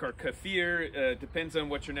 Macruck or kaffir, depends on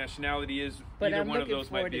what your nationality is. But Either I'm one of looking those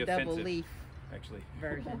for might be the double offensive. leaf Actually.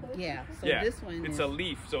 version. Yeah. So Yeah, this one it's is a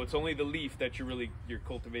leaf, so it's only the leaf that you're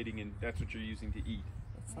cultivating, and that's what you're using to eat.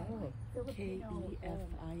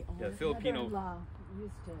 K-E-F-I-R. Yeah, Filipino.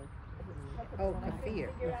 Oh, kaffir.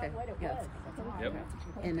 Okay. Yes. Yep.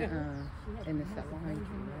 And it's a lime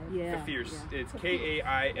tree. Yeah. Kaffir. It's Kaifir.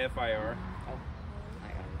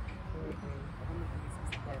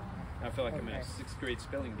 I feel like I'm in a 6th grade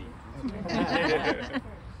spelling bee.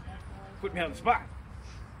 Put me on the spot.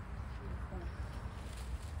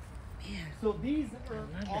 So these are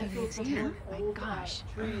also some old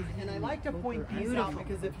trees, and I like to point these out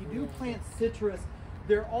because if you do plant citrus,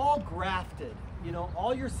 they're all grafted. You know,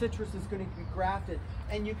 all your citrus is going to be grafted,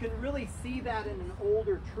 and you can really see that in an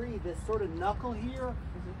older tree. This sort of knuckle here,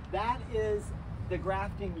 that is the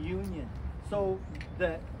grafting union. So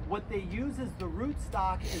what they use as the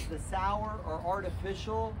rootstock is the sour or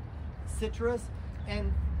artificial citrus,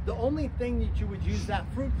 and the only thing that you would use that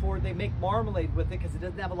fruit for, they make marmalade with it because it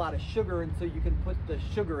doesn't have a lot of sugar, and so you can put the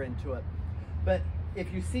sugar into it. But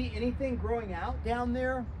if you see anything growing out down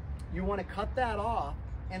there, you want to cut that off,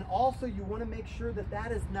 and also you want to make sure that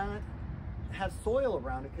that is not have soil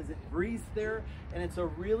around it because it breathes there, and it's a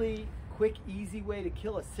really quick, easy way to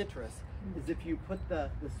kill a citrus is if you put the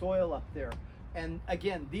soil up there. And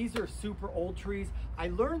again, these are super old trees. I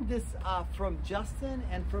learned this from Justin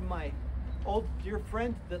and from my old dear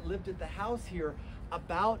friend that lived at the house here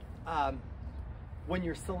about when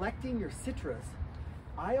you're selecting your citrus,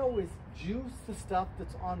 I always juice the stuff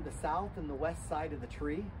that's on the south and the west side of the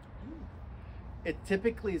tree. It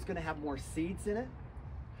typically is going to have more seeds in it,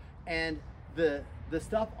 and the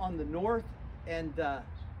stuff on the north and the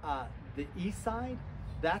east side,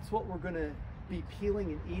 that's what we're going to be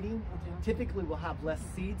peeling and eating. It typically will have less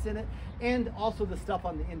seeds in it, and also the stuff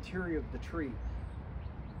on the interior of the tree.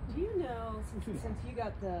 Do you know, since you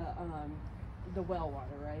got the the well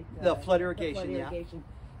water, right? The flood irrigation, flood yeah. irrigation.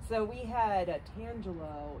 So we had a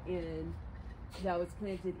tangelo that was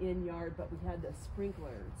planted in yard, but we had the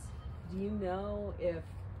sprinklers. Do you know if,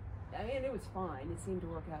 I mean, it was fine. It seemed to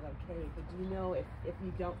work out okay. But do you know if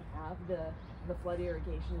you don't have the flood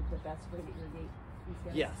irrigation, is the best way to irrigate these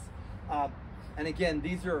guys? Yes. And again,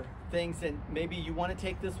 these are things, and maybe you want to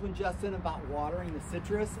take this one, Justin, about watering the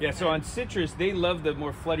citrus. Yeah, so on citrus, they love the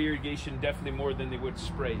more flood irrigation definitely more than they would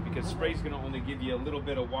spray, because spray is going to only give you a little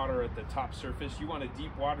bit of water at the top surface. You want to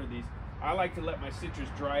deep water these. I like to let my citrus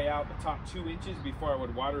dry out the top 2 inches before I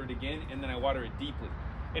would water it again, and then I water it deeply.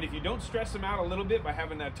 And if you don't stress them out a little bit by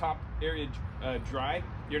having that top area dry,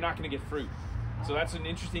 you're not going to get fruit. So that's an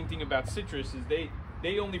interesting thing about citrus, is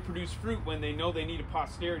they only produce fruit when they know they need a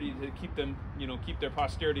posterity to keep them, keep their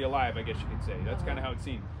posterity alive, I guess you could say. That's kind of how it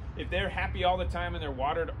seems. If they're happy all the time and they're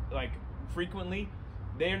watered like frequently,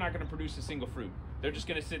 they are not going to produce a single fruit. They're just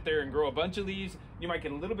going to sit there and grow a bunch of leaves. You might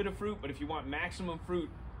get a little bit of fruit, but if you want maximum fruit,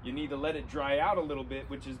 you need to let it dry out a little bit,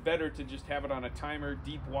 which is better to just have it on a timer,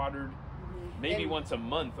 deep watered, maybe once a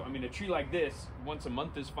month. I mean, a tree like this, once a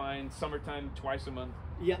month is fine. Summertime, twice a month.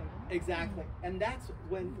 Yeah, exactly. And that's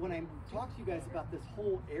when I talked to you guys about this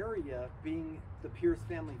whole area being the Pierce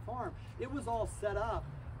family farm, it was all set up,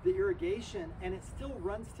 the irrigation, and it still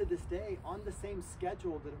runs to this day on the same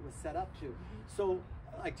schedule that it was set up to. So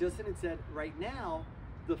like Justin had said, right now,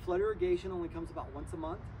 the flood irrigation only comes about once a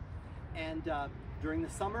month. And during the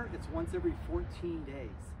summer, it's once every 14 days,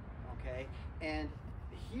 okay? And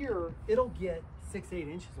here, it'll get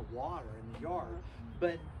 6-8 inches of water in the yard.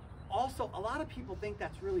 But also, a lot of people think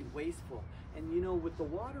that's really wasteful. And with the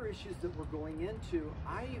water issues that we're going into,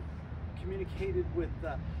 I communicated with,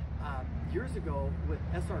 years ago with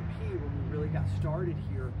SRP when we really got started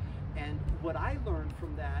here. And what I learned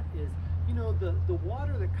from that is, the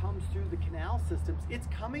water that comes through the canal systems, it's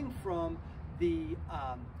coming from the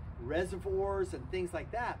reservoirs and things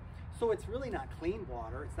like that. So it's really not clean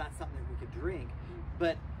water. It's not something that we could drink.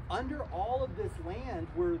 But under all of this land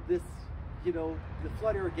where this, the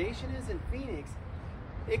flood irrigation is in Phoenix,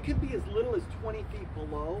 it could be as little as 20 feet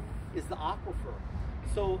below is the aquifer.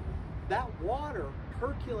 So that water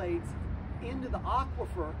percolates into the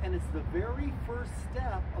aquifer, and it's the very first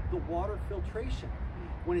step of the water filtration.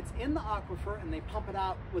 When it's in the aquifer and they pump it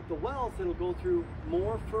out with the wells, it'll go through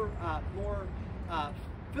more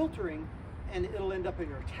filtering, and it'll end up in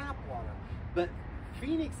your tap water. But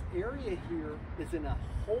Phoenix area here is in a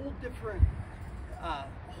whole different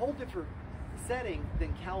setting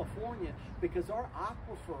than California, because our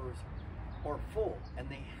aquifers are full, and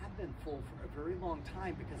they have been full for a very long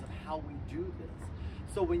time because of how we do this.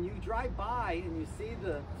 So when you drive by and you see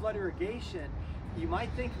the flood irrigation, you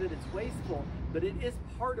might think that it's wasteful, but it is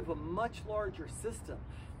part of a much larger system.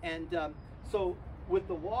 And so with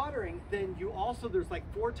the watering, then there's like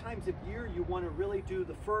 4 times a year you want to really do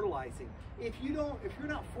the fertilizing. If you're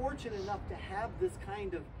not fortunate enough to have this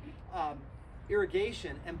kind of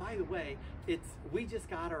irrigation, and by the way, we just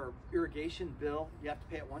got our irrigation bill. You have to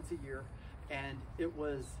pay it once a year, and it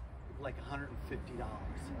was like $150.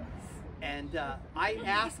 And I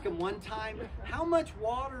asked him one time, how much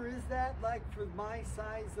water is that, like for my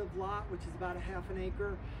size of lot, which is about 1/2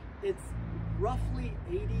 acre? It's roughly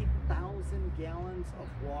 80,000 gallons of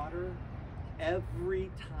water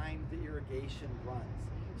every time the irrigation runs.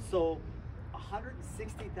 So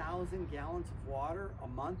 160,000 gallons of water a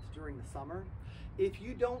month during the summer. If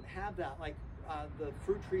you don't have that, like the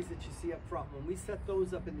fruit trees that you see up front, when we set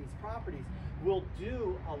those up in these properties, we'll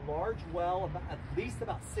do a large well at least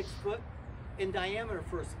about 6 foot in diameter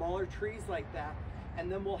for smaller trees like that,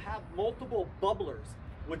 and then we'll have multiple bubblers,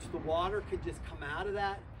 which the water could just come out of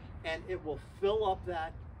that, and it will fill up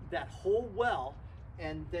that whole well,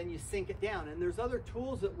 and then you sink it down. And there's other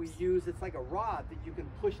tools that we use. It's like a rod that you can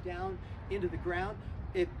push down into the ground.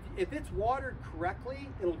 If it's watered correctly,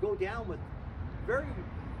 it'll go down with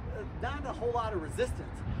not a whole lot of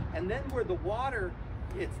resistance. And then where the water,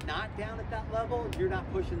 it's not down at that level, you're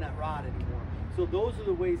not pushing that rod anymore. So those are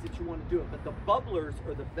the ways that you want to do it. But the bubblers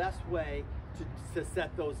are the best way to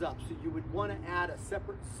set those up. So you would want to add a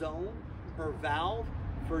separate zone or valve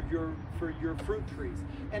for your fruit trees.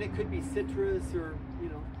 And it could be citrus or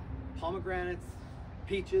pomegranates,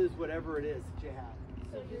 peaches, whatever it is that you have.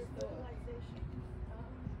 So your fertilization in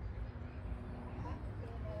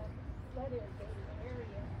a flood irrigated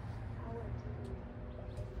area, how are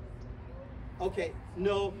you? Okay,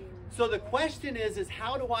 no. So the question is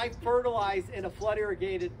how do I fertilize in a flood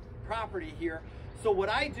irrigated property here? So what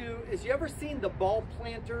I do is, you ever seen the bulb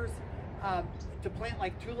planters to plant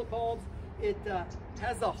like tulip bulbs? It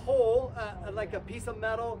has a hole, like a piece of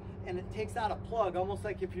metal and it takes out a plug, almost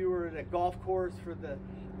like if you were at a golf course for the,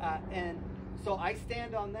 and so I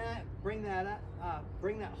stand on that, bring that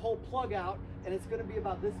whole plug out, and it's going to be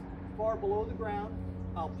about this far below the ground.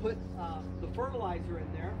 I'll put the fertilizer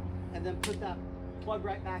in there, and then put that plug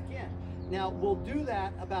right back in. Now we'll do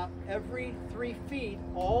that about every 3 feet,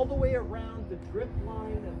 all the way around the drip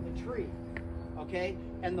line of the tree. Okay,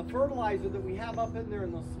 and the fertilizer that we have up in there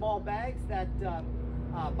in those small bags, that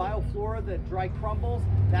bioflora, the dry crumbles,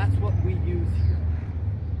 that's what we use here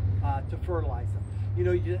to fertilize them. You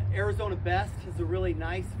know, Arizona Best is a really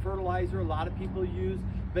nice fertilizer a lot of people use,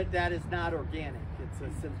 but that is not organic. It's a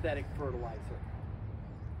synthetic fertilizer.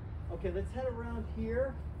 Okay, let's head around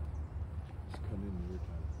here. Just come in your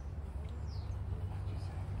time.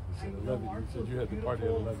 You said 11. You said you had the party at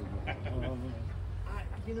 11.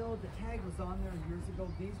 You know, the tag was on there years ago.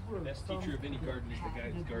 These were Best teacher of any garden is the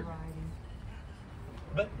guy who's gardening.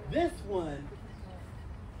 But this one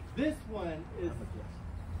is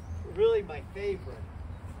really my favorite.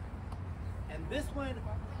 And this one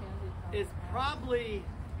is probably,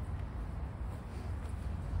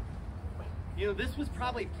 you know, this was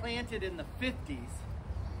probably planted in the 50s,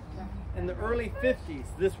 in the early 50s,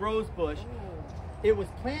 this rose bush. It was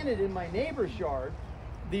planted in my neighbor's yard.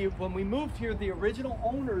 When we moved here, the original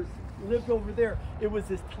owners lived over there. It was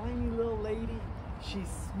this tiny little lady. She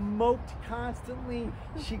smoked constantly.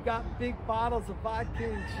 She got big bottles of vodka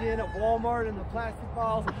and gin at Walmart in the plastic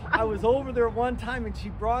bottles. I was over there one time and she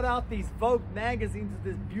brought out these Vogue magazines with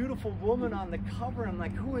this beautiful woman on the cover. I'm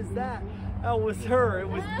like, who is that? That was her. It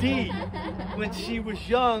was Dee. When she was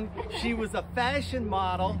young, she was a fashion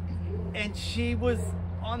model and she was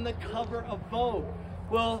on the cover of Vogue.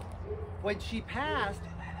 Well, when she passed,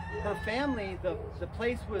 her family, the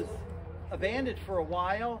place was abandoned for a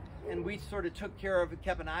while, and we sort of took care of it,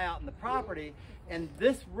 kept an eye out on the property, and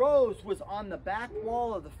this rose was on the back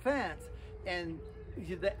wall of the fence, and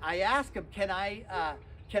I asked him, can I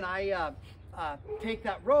take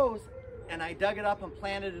that rose? And I dug it up and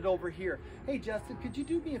planted it over here. Hey Justin, could you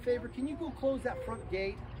do me a favor? Can you go close that front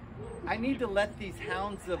gate? I need to let these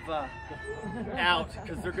hounds out,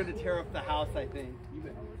 because they're going to tear up the house, I think.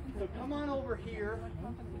 So come on over here.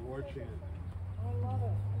 War chant.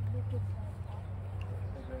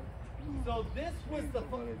 So this was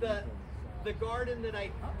the garden that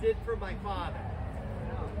I did for my father.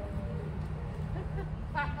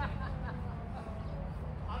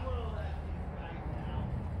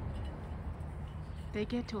 They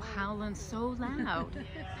get to howling so loud.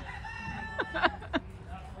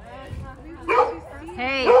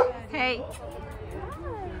 Hey, hey.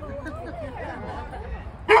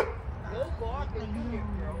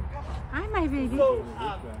 Hi, my baby. So,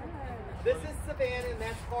 this is Savannah and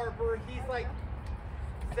that's Harper. He's like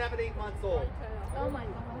 7, 8 months old. Oh my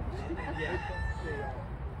gosh. Yeah.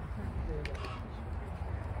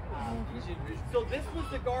 So this was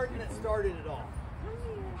the garden that started it all.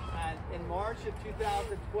 In March of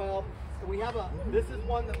 2012, we have this is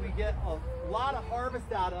one that we get a lot of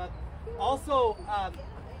harvest out of. Also,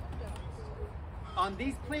 on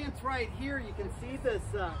these plants right here, you can see this,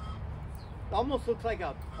 almost looks like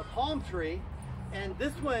a palm tree. And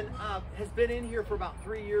this one has been in here for about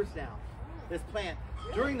 3 years now, this plant.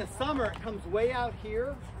 During the summer, it comes way out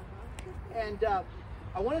here. And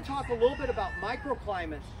I want to talk a little bit about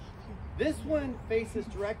microclimates. This one faces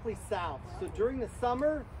directly south. So during the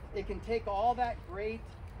summer, it can take all that great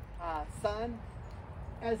sun.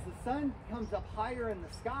 As the sun comes up higher in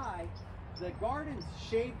the sky, the gardens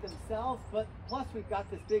shade themselves, but plus we've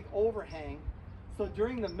got this big overhang. So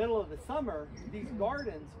during the middle of the summer, these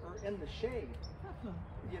gardens are in the shade,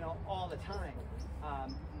 you know, all the time.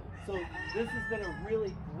 So this has been a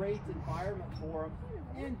really great environment for them.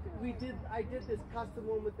 And I did this custom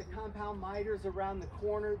one with the compound miters around the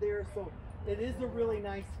corner there. So it is a really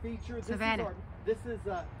nice feature. This is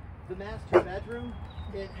the master bedroom.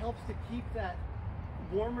 It helps to keep that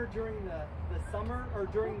warmer during the summer, or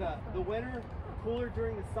during the winter, cooler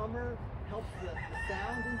during the summer, helps the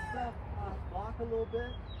sound and stuff block a little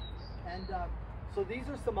bit. And so these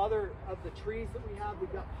are some other of the trees that we have.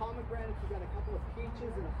 We've got pomegranates, we've got a couple of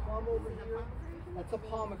peaches and a plum over here. That's a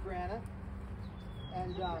pomegranate.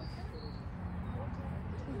 And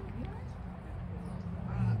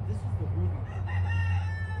this is the ruby.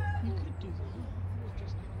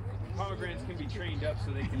 Pomegranates can be trained up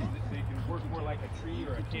so they can work more like a tree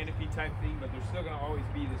or a canopy type thing, but they're still going to always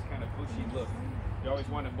be this kind of bushy look. You always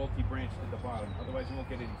want a multi-branched at the bottom, otherwise you won't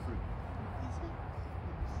get any fruit.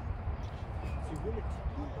 Or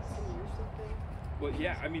something? Well,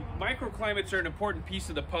 yeah, I mean, microclimates are an important piece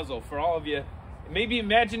of the puzzle for all of you maybe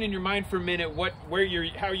imagine in your mind for a minute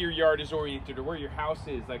how your yard is oriented, or where your house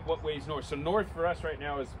is, like what way's north. So north for us right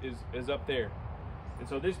now is up there. And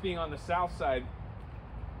so this being on the south side,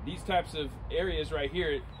 these types of areas right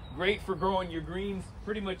here, great for growing your greens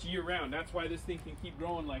pretty much year round. That's why this thing can keep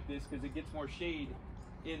growing like this, because it gets more shade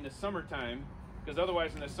in the summertime, because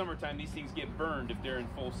otherwise in the summertime these things get burned if they're in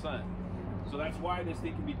full sun. So that's why this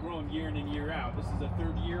thing can be grown year in and year out. This is the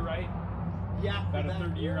third year, right? Yeah, about a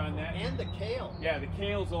third year on that. And the kale. Yeah, the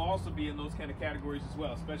kales will also be in those kind of categories as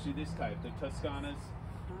well, especially this type, the Toscanas.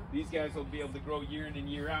 These guys will be able to grow year in and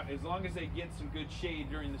year out as long as they get some good shade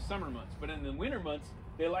during the summer months. But in the winter months,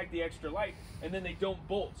 they like the extra light, and then they don't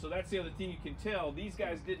bolt. So that's the other thing you can tell. These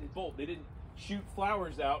guys didn't bolt. They didn't shoot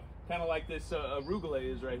flowers out, kind of like this arugula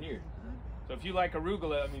is right here. So if you like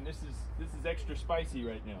arugula, I mean, this is extra spicy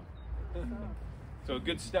right now. So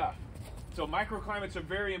good stuff. So microclimates are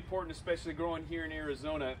very important, especially growing here in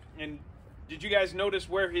Arizona. And did you guys notice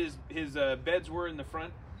where his beds were in the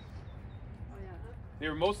front? Oh, yeah. They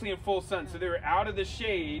were mostly in full sun, so they were out of the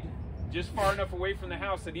shade, just far enough away from the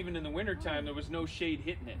house that even in the wintertime there was no shade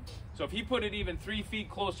hitting it. So if he put it even 3 feet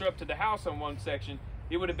closer up to the house on one section,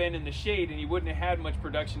 it would have been in the shade, and he wouldn't have had much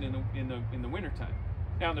production in the wintertime.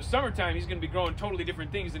 Now in the summertime, he's going to be growing totally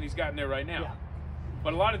different things than he's got in there right now. Yeah.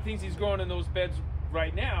 But a lot of things he's growing in those beds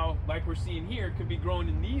right now, like we're seeing here, could be grown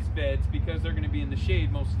in these beds because they're going to be in the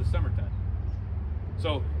shade most of the summertime.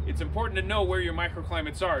 So it's important to know where your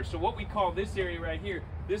microclimates are. So what we call this area right here,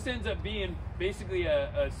 this ends up being basically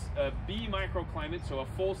a B microclimate, so a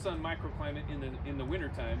full sun microclimate in the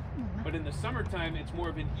wintertime. But in the summertime, it's more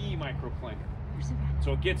of an E microclimate.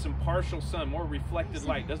 So it gets some partial sun, more reflected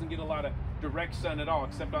light. Doesn't get a lot of direct sun at all,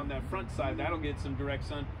 except on that front side. That'll get some direct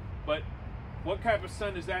sun. But what type of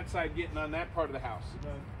sun is that side getting on that part of the house?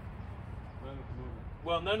 None at the moment.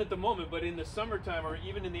 Well, none at the moment, but in the summertime or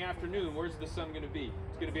even in the afternoon, where's the sun going to be?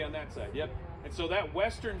 It's going to be on that side, yep. And so that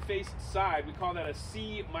western-faced side, we call that a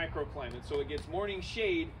C microclimate. So it gets morning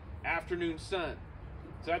shade, afternoon sun.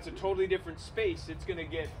 So that's a totally different space. It's going to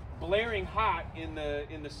get blaring hot in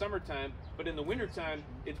the summertime, but in the wintertime,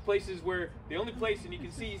 it's places where the only place, and you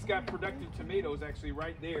can see he's got productive tomatoes actually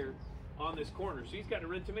right there on this corner. So he's got a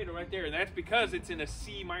red tomato right there, and that's because it's in a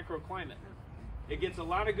C microclimate. It gets a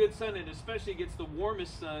lot of good sun, and especially gets the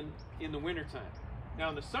warmest sun in the wintertime. Now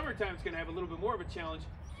in the summertime, it's going to have a little bit more of a challenge,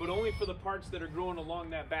 but only for the parts that are growing along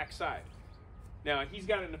that back side. Now he's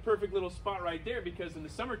got it in a perfect little spot right there, because in the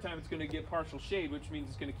summertime it's going to get partial shade, which means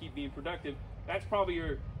it's going to keep being productive. That's probably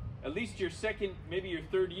at least your second, maybe your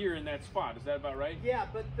third year in that spot. Is that about right? Yeah,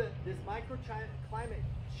 but this microclimate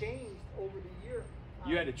changed over the year.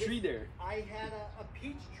 You had a tree there. I had a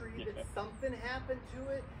peach tree that something happened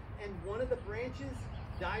to it, and one of the branches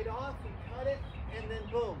died off. We cut it, and then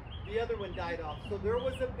boom, the other one died off. So there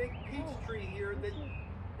was a big peach tree here that.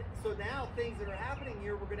 So now things that are happening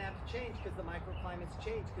here, we're going to have to change because the microclimates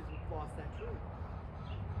changed because we've lost that tree.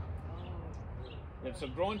 And so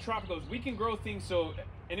growing tropicals, we can grow things. So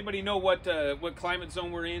anybody know what climate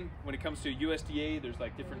zone we're in when it comes to USDA? There's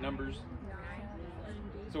like different numbers.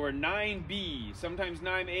 So we're 9B, sometimes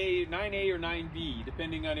 9A or 9B,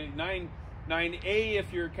 depending on it. 9A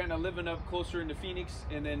if you're kind of living up closer into Phoenix,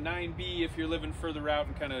 and then 9B if you're living further out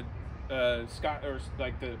and kind of Scott, or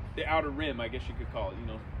like the outer rim, I guess you could call it. You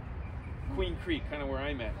know, Queen Creek, kind of where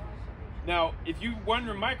I'm at. Now, if you run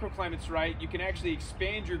your microclimates right, you can actually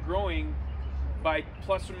expand your growing by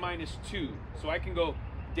 ±2. So I can go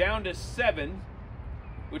down to 7,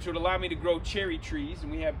 which would allow me to grow cherry trees, and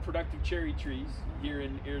we have productive cherry trees here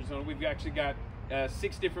in Arizona. We've actually got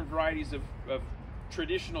 6 different varieties of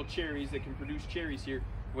traditional cherries that can produce cherries here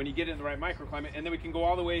when you get in the right microclimate. And then we can go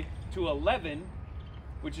all the way to 11,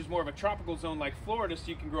 which is more of a tropical zone like Florida, so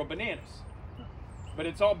you can grow bananas. But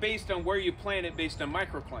it's all based on where you plant it, based on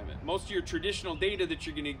microclimate. Most of your traditional data that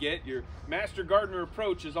you're going to get, your master gardener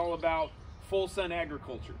approach, is all about full sun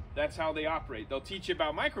agriculture. That's how they operate. They'll teach you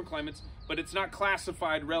about microclimates, but it's not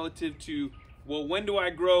classified relative to, well, when do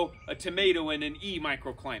I grow a tomato in an E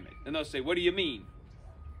microclimate? And they'll say, what do you mean?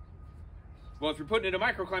 Well, if you're putting it in a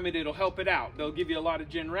microclimate, it'll help it out. They'll give you a lot of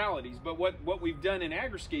generalities. But what we've done in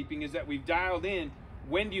agriscaping is that we've dialed in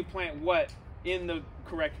when do you plant what in the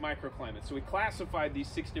correct microclimate. So we classified these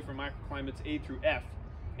 6 different microclimates, A through F.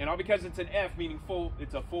 And all because it's an F, meaning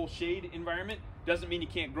it's a full shade environment, doesn't mean you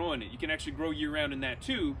can't grow in it. You can actually grow year round in that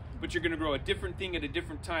too, but you're going to grow a different thing at a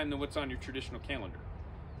different time than what's on your traditional calendar.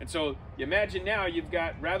 And so you imagine now you've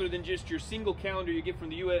got, rather than just your single calendar you get from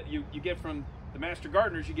the US, you get from the master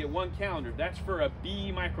gardeners, you get one calendar. That's for a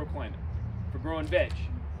B microclimate, for growing veg.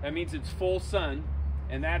 That means it's full sun,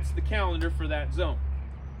 and that's the calendar for that zone.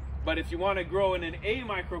 But if you want to grow in an A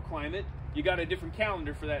microclimate, you got a different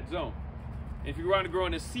calendar for that zone. If you want to grow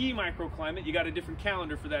in a C microclimate, you got a different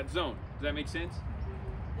calendar for that zone. Does that make sense?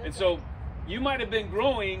 And so you might have been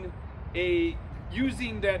growing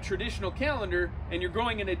using that traditional calendar, and you're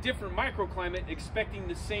growing in a different microclimate expecting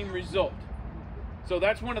the same result. So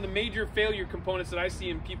that's one of the major failure components that I see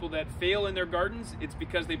in people that fail in their gardens. It's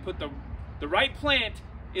because they put the right plant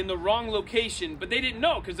in the wrong location, but they didn't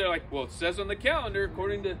know, because they're like, well, it says on the calendar,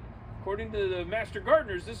 according to the master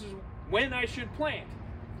gardeners, this is when I should plant.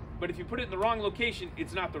 But if you put it in the wrong location,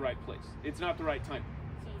 it's not the right place. It's not the right time.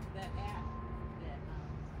 So that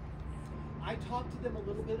I talked to them a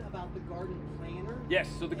little bit about the garden planner. Yes,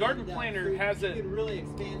 so the garden planner has You can really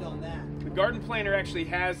expand on that. The garden planner actually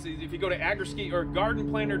has, if you go to agriscape or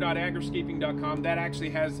gardenplanner.agriscaping.com, that actually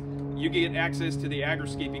has, you get access to the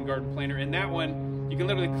agriscaping garden planner, and that one you can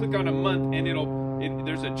literally click on a month, and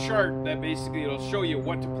there's a chart that basically it'll show you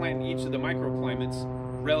what to plant in each of the microclimates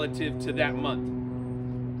relative to that month.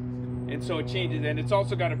 And so it changes, and it's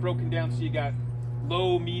also got it broken down, so you got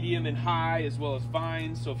low, medium, and high, as well as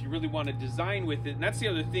vines. So if you really want to design with it, and that's the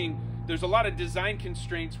other thing, there's a lot of design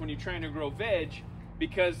constraints when you're trying to grow veg,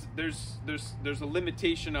 because there's a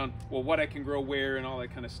limitation on, well, what I can grow where and all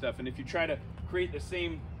that kind of stuff. And if you try to create the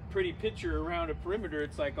same pretty picture around a perimeter,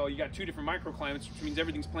 it's like, oh, you got two different microclimates, which means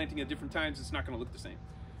everything's planting at different times. It's not going to look the same.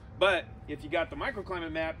 But if you got the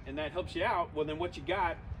microclimate map and that helps you out, well, then what you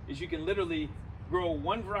got is you can literally grow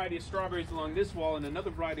one variety of strawberries along this wall and another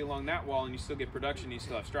variety along that wall, and you still get production, and you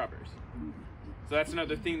still have strawberries. So that's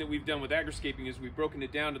another thing that we've done with agriscaping, is we've broken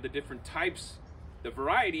it down to the different types, the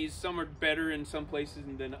varieties. Some are better in some places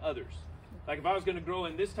than others. Like if I was going to grow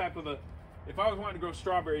in this type of if I was wanting to grow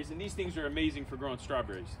strawberries, and these things are amazing for growing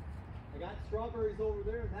strawberries. I got strawberries over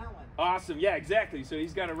there in that one. Awesome, yeah, exactly. So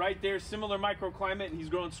he's got it right there, similar microclimate, and he's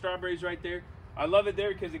growing strawberries right there. I love it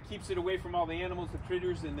there because it keeps it away from all the animals, the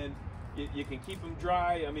critters, and then you can keep them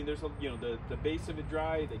dry. I mean, there's the base of it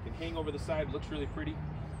dry. They can hang over the side. It looks really pretty.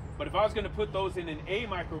 But if I was going to put those in an A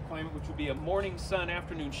microclimate, which would be a morning sun,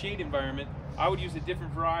 afternoon shade environment, I would use a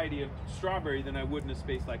different variety of strawberry than I would in a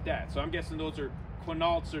space like that. So I'm guessing those are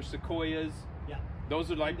quinaults or sequoias. Yeah.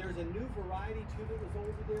 Those are like. And there's a new variety too that was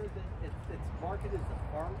over there that it's marketed as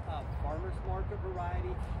a farmer's market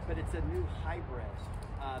variety, but it's a new hybrid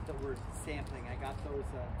that we're sampling. I got those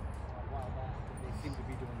a while back. They seem to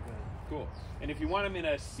be doing good. Cool. And if you want them in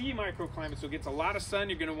a C microclimate, so it gets a lot of sun,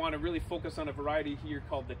 you're going to want to really focus on a variety here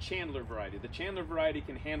called the Chandler variety. The Chandler variety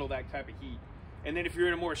can handle that type of heat. And then if you're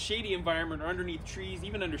in a more shady environment or underneath trees,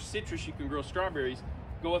 even under citrus, you can grow strawberries.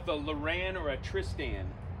 Go with a Loran or a Tristan.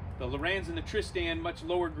 The Lorans and the Tristan, much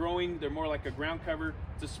lower growing. They're more like a ground cover.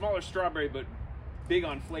 It's a smaller strawberry, but big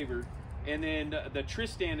on flavor. And then the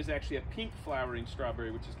Tristan is actually a pink flowering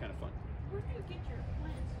strawberry, which is kind of fun. Where do you get your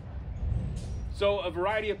plants from? So a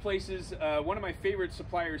variety of places. One of my favorite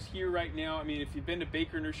suppliers here right now, I mean, if you've been to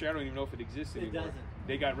Baker Nursery, I don't even know if it exists anymore. It doesn't.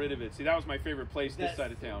 They got rid of it. See, that was my favorite place this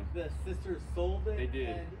side of town. The sisters sold it. They did.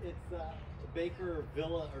 And it's Baker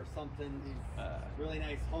Villa or something. These really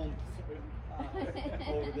nice homes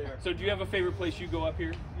over there. So do you have a favorite place you go up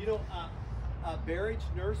here? You know, Barrage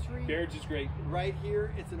Nursery. Barrage is great. Right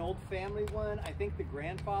here. It's an old family one. I think the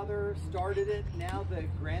grandfather started it. Now the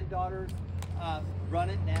granddaughters run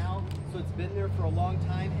it now. So it's been there for a long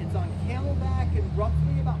time. It's on Camelback and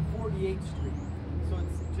roughly about 48th Street. So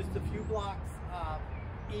it's just a few blocks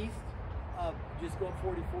east of, just go up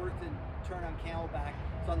 44th and turn on Camelback.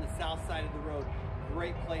 It's on the south side of the road.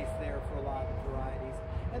 Great place there for a lot of the varieties.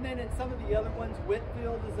 And then in some of the other ones,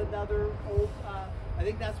 Whitfield is another old, I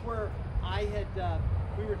think that's where I had,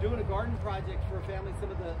 we were doing a garden project for a family,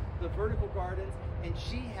 some of the vertical gardens, and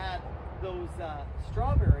she had those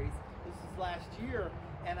strawberries. This was last year,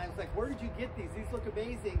 and I was like, where did you get these? These look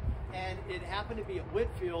amazing. And it happened to be at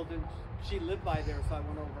Whitfield, and she lived by there, so I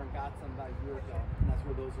went over and got some about a year ago, and that's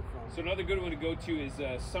where those are from. So another good one to go to is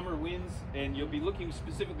Summer Winds, and you'll be looking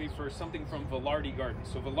specifically for something from Velarde Gardens.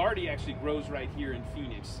 So Velarde actually grows right here in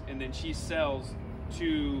Phoenix, and then she sells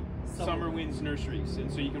to Summer Winds Nurseries,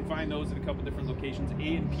 and so you can find those at a couple different locations.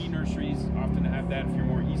 A&P Nurseries often have that if you're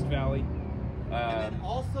more East Valley. And then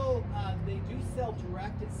also, they do sell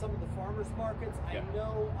direct at some of the farmers markets. Yeah. I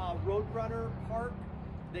know Roadrunner Park,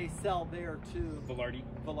 they sell there too. Velarde?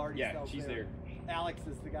 Velarde Yeah, sells she's there. Alex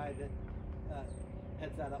is the guy that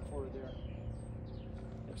heads that up for her there.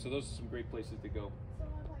 So those are some great places to go. So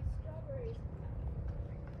on my strawberries,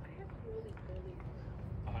 I have really curly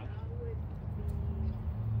ones. Uh-huh. How would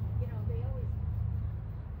the, they always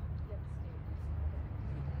devastate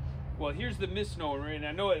me. Well, here's the misnomer, and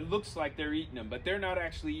I know it looks like they're eating them, but they're not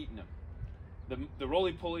actually eating them. The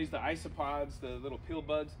roly-polies, the isopods, the little pill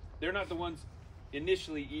bugs, they're not the ones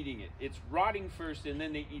initially eating it. It's rotting first, and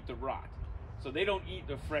then they eat the rot. So they don't eat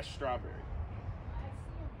the fresh strawberry.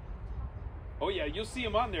 Oh yeah, you'll see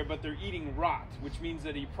them on there, but they're eating rot, which means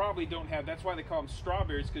that you probably don't have, that's why they call them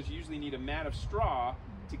strawberries, because you usually need a mat of straw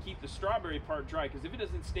to keep the strawberry part dry, because if it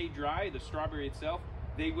doesn't stay dry, the strawberry itself,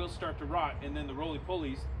 they will start to rot, and then the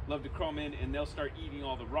roly-polies love to come in and they'll start eating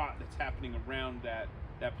all the rot that's happening around that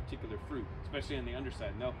particular fruit, especially on the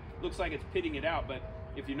underside. Now, looks like it's pitting it out, but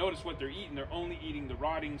if you notice what they're eating, they're only eating the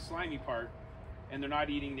rotting, slimy part, and they're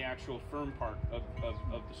not eating the actual firm part of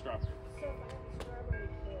the strawberry. So if I have a strawberry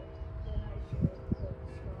pit, then I should put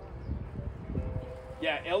straw.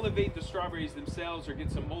 Yeah, elevate the strawberries themselves or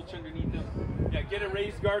get some mulch underneath them. Yeah, get a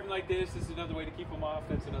raised garden like this. This is another way to keep them off.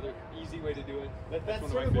 That's another easy way to do it. But that's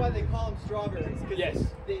one sort my of why they favorites. call them strawberries. 'Cause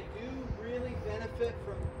Yes. They do really benefit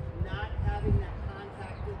from not having that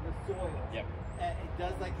contact with the soil. Yep. It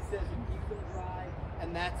does, like you said, it keeps them dry,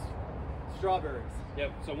 and that's strawberries.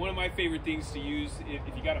 Yep. So one of my favorite things to use, if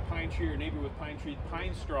you got a pine tree or neighbor with pine tree,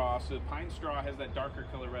 pine straw. So pine straw has that darker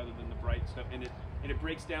color rather than the bright stuff, and it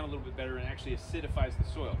breaks down a little bit better and actually acidifies the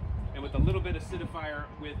soil. And with a little bit acidifier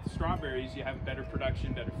with strawberries, you have better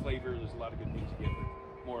production, better flavor. There's a lot of good things you get with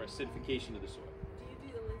more acidification of the soil. Do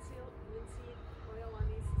you do the linseed oil on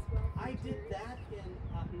these as well? I did that in,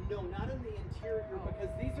 no, not in the interior, because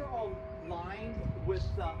these are all lined with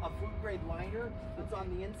a food grade liner that's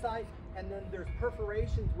on the inside, and then there's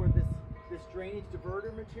perforations where this drainage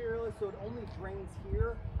diverter material is, so it only drains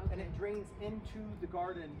here, and it drains into the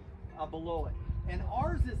garden below it. And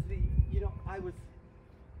ours is the, you know, I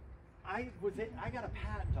got a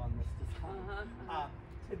patent on this design.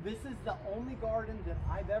 This is the only garden that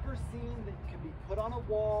I've ever seen that can be put on a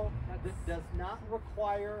wall that does not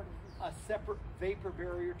require a separate vapor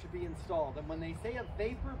barrier to be installed. And when they say a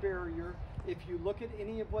vapor barrier, if you look at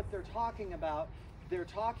any of what they're talking about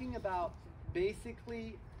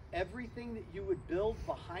basically everything that you would build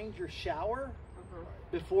behind your shower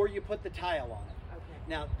before you put the tile on it.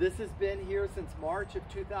 Now, this has been here since March of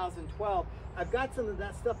 2012. I've got some of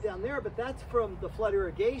that stuff down there, but that's from the flood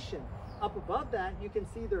irrigation. Up above that, you can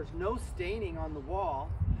see there's no staining on the wall.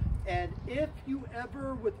 And if you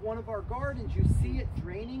ever, with one of our gardens, you see it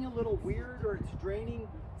draining a little weird, or it's draining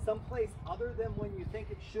someplace other than when you think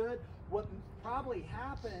it should, what probably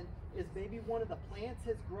happened is maybe one of the plants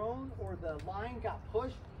has grown or the line got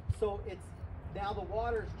pushed, so it's now the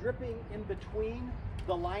water's dripping in between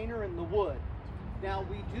the liner and the wood. Now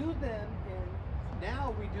we do them in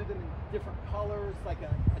different colors, like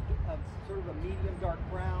a sort of a medium dark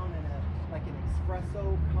brown and like an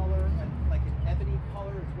espresso color and like an ebony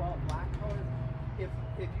color as well, a black color. If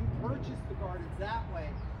you purchase the gardens that way,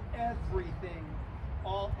 everything,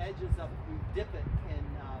 all edges of it, we dip it in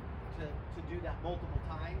to do that multiple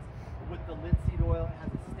times. With the linseed oil, it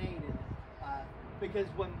has a stain in it, because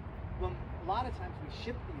when a lot of times we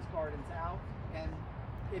ship these gardens out, and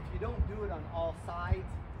if you don't do it on all sides,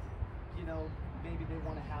 you know, maybe they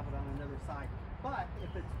want to have it on another side. But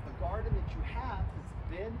if it's a garden that you have that's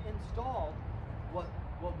been installed,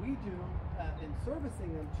 what we do in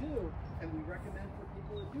servicing them too, and we recommend for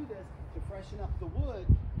people to do this, to freshen up the wood,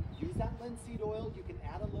 use that linseed oil. You can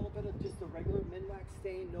add a little bit of just a regular Minwax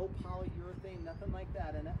stain, no polyurethane, nothing like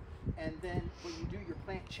that in it. And then when you do your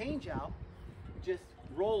plant change out, just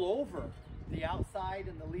roll over the outside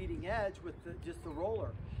and the leading edge with just the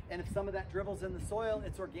roller. And if some of that dribbles in the soil,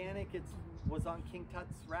 it's organic, was on King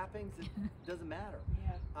Tut's wrappings, it doesn't matter.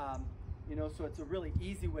 Yeah. You know, so it's a really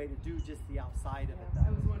easy way to do just the outside of it. I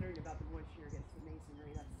was wondering about the moisture against the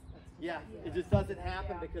masonry. That's Yeah, it just doesn't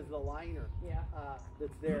happen because of the liner Yeah.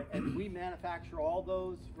 that's there. And we manufacture all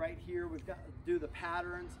those right here. We've got to do the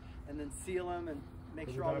patterns and then seal them and make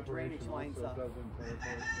sure all the drainage lines up.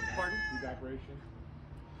 Pardon? Evaporation?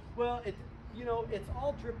 Well, it's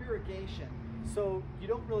all drip irrigation, so you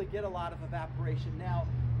don't really get a lot of evaporation. Now,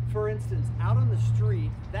 for instance, out on the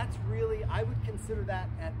street, that's really, I would consider that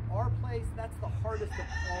at our place, that's the hardest of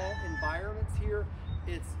all environments here.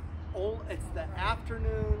 It's the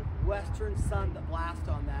afternoon western sun that blasts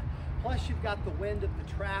on that. Plus you've got the wind of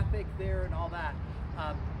the traffic there and all that.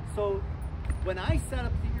 So when I set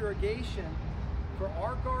up the irrigation for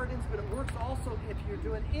our gardens, but it works also if you're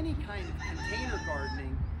doing any kind of container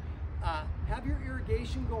gardening, have your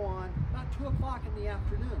irrigation go on about 2 o'clock in the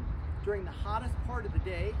afternoon during the hottest part of the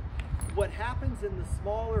day. What happens in the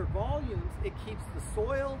smaller volumes, it keeps the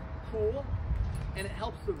soil cool and it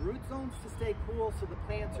helps the root zones to stay cool so the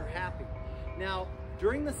plants are happy. Now,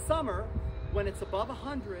 during the summer, when it's above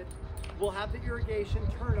 100, we'll have the irrigation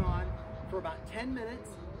turn on for about 10 minutes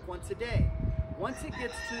once a day. Once it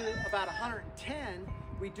gets to about 110,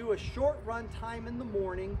 we do a short run time in the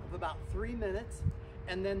morning of about 3 minutes,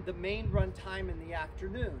 and then the main run time in the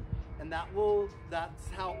afternoon. And that's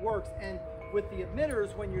how it works. And with the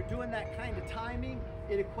emitters, when you're doing that kind of timing,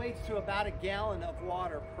 it equates to about a gallon of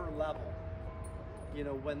water per level, you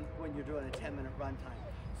know, when you're doing a 10-minute run time.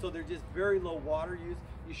 So they're just very low water use.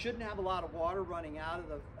 You shouldn't have a lot of water running out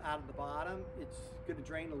of the bottom. It's going to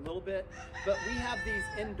drain a little bit. But we have these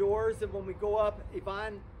indoors, and when we go up,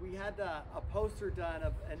 Yvonne, we had a poster done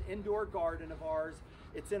of an indoor garden of ours.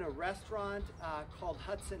 It's in a restaurant called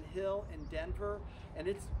Hudson Hill in Denver,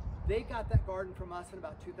 and they got that garden from us in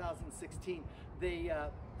about 2016. They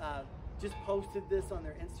just posted this on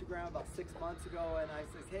their Instagram about 6 months ago, and I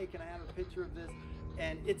said, hey, can I have a picture of this?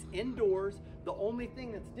 And it's indoors. The only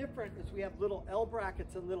thing that's different is we have little L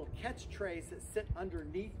brackets and little catch trays that sit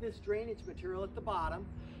underneath this drainage material at the bottom,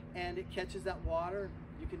 and it catches that water.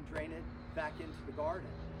 You can drain it back into the garden.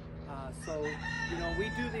 So, you know, we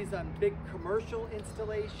do these on big commercial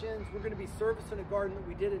installations. We're going to be servicing a garden that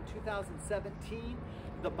we did in 2017.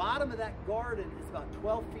 The bottom of that garden is about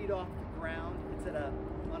 12 feet off the ground. It's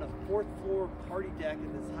on a 4th floor party deck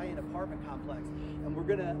in this high-end apartment complex. And we're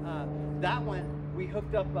gonna, that one, we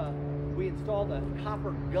hooked up, we installed a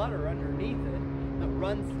copper gutter underneath it that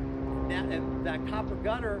runs, that copper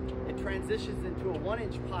gutter, it transitions into a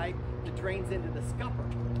 1-inch pipe that drains into the scupper.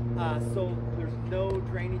 So there's no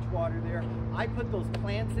drainage water there. I put those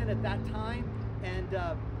plants in at that time, and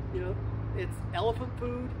you know, it's elephant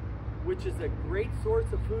food, which is a great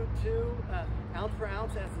source of food too. Ounce for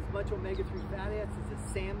ounce has as much omega-3 fatty acids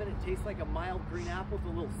as salmon. It tastes like a mild green apple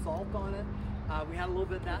with a little salt on it. We had a little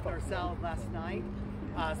bit of that in our salad last night.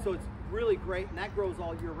 So it's really great, and that grows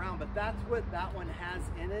all year round, but that's what that one has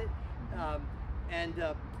in it.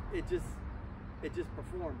 It just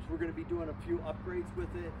performs. We're gonna be doing a few upgrades with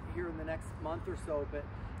it here in the next month or so, but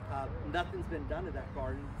nothing's been done to that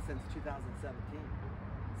garden since 2017.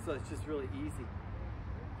 So it's just really easy.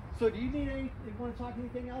 So do you need you want to talk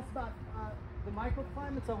anything else about the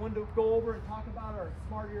microclimates? I wanted to go over and talk about our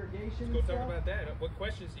smart irrigation. Let's go talk about that. What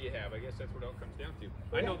questions do you have? I guess that's what it all comes down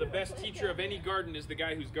to. I know the best teacher of any garden is the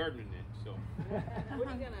guy who's gardening it. So. What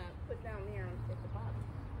are you gonna put down there at the bottom?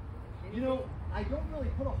 You know, I don't really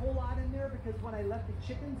put a whole lot in there because when I let the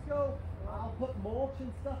chickens go, I'll put mulch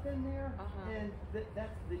and stuff in there, and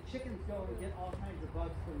that's the chickens go and get all kinds of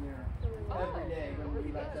bugs from there every day when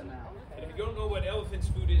we let them out. And if you don't know what elephant's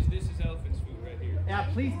food is, this is elephant's food right here. Yeah,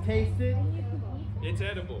 please taste it. It's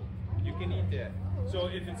edible. You can eat that. So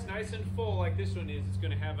if it's nice and full like this one is, it's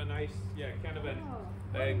going to have a nice, kind of a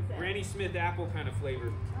Granny Smith apple kind of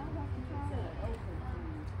flavor.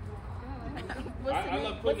 I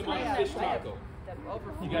love putting them on a fish taco.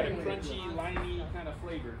 You got a crunchy, limey kind of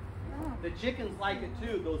flavor. The chickens like it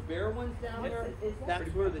too. Those bare ones down there, that's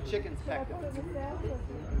where the chickens peck them.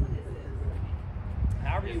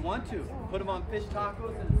 However you want to. Put them on fish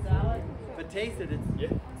tacos and salad. But taste it,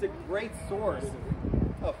 it's a great source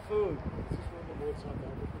of food.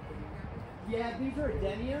 Yeah, these are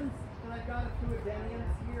adeniums, and I've got a few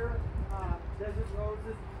adeniums here. Desert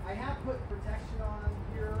roses. I have put protection on them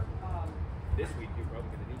here. This week you're probably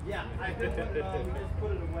going to need. Yeah, I did put it on. We just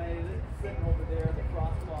put it away. It's sitting over there, the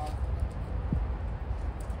frost cloth.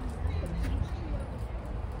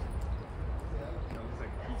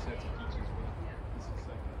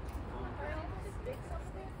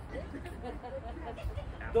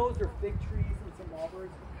 Those are fig trees and some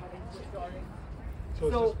mulberries cutting for starting. So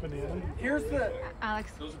it's just banana? Here's the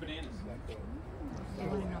Alex, Those are bananas. I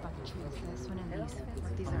want to know about the trees. This one and these.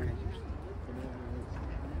 What these are.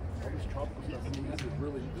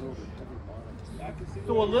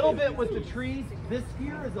 So a little bit with the trees. This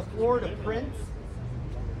here is a Florida Prince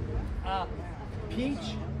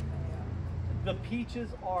peach. The peaches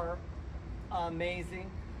are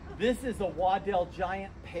amazing. This is a Waddell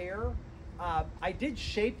Giant pear. I did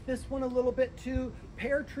shape this one a little bit too.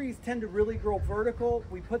 Pear trees tend to really grow vertical.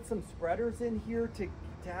 We put some spreaders in here to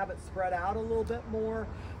have it spread out a little bit more,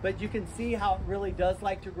 but you can see how it really does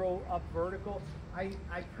like to grow up vertical.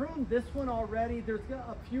 I pruned this one already. There's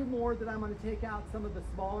a few more that I'm going to take out, some of the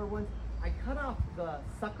smaller ones. I cut off the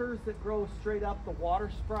suckers that grow straight up, the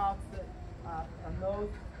water sprouts that on those.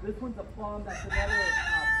 This one's a plum. That's another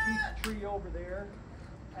peach tree over there.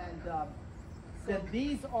 And then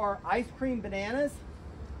these are ice cream bananas.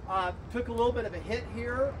 Took a little bit of a hit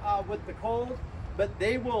here with the cold, but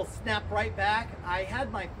they will snap right back. I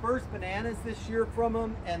had my first bananas this year from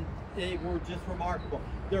them, and they were just remarkable.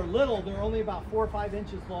 They're little, they're only about 4 or 5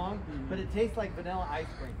 inches long, but it tastes like vanilla ice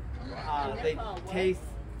cream. They taste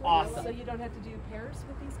awesome. So you don't have to do pairs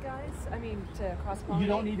with these guys? I mean, to cross-pollinate? You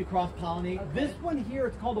don't need to cross-pollinate. Okay. This one here,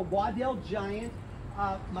 it's called a Waddell Giant.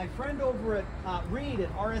 my friend over at Reed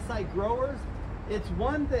at RSI Growers, it's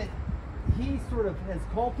one that he sort of has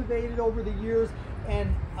cultivated over the years.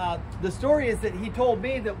 And the story is that he told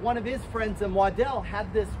me that one of his friends in Waddell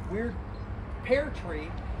had this weird pear tree,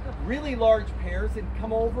 really large pears, and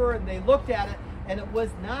come over and they looked at it, and it was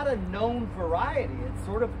not a known variety. It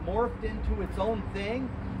sort of morphed into its own thing,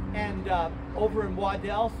 and over in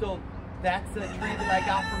Waddell, so that's a tree that I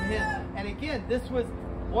got from him. And again, this was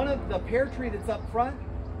one of the pear tree that's up front.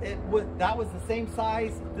 That was the same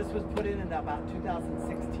size. This was put in about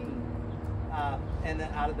 2016. And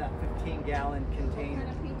then out of that 15-gallon container.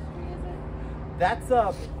 What kind of peach tree is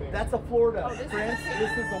it? That's a Florida Prince.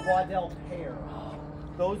 This is a Waddell pear.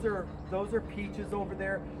 Those are peaches over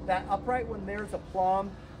there. That upright one there's a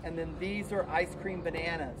plum, and then these are ice cream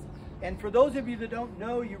bananas. And for those of you that don't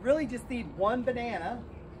know, you really just need one banana,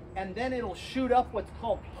 and then it'll shoot up what's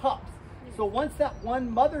called pups. So once that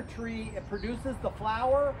one mother tree it produces the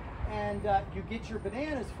flower, and you get your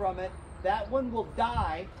bananas from it, that one will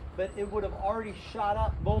die, but it would have already shot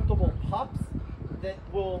up multiple pups that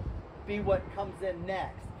will be what comes in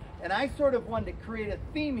next. And I sort of wanted to create a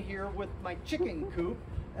theme here with my chicken coop,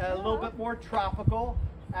 a little bit more tropical.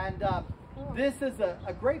 And this is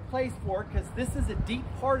a great place for it because this is a deep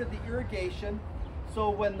part of the irrigation. So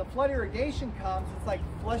when the flood irrigation comes, it's like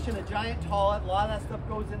flushing a giant toilet. A lot of that stuff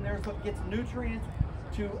goes in there, so it gets nutrients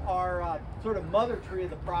to our sort of mother tree of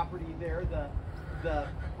the property there, the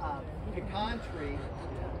pecan tree.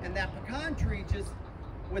 And that pecan tree, just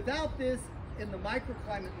without this in the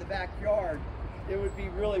microclimate in the backyard, it would be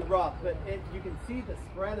really rough. But you can see the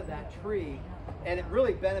spread of that tree, and it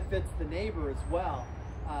really benefits the neighbor as well,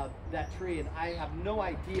 that tree. And I have no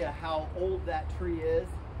idea how old that tree is,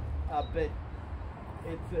 but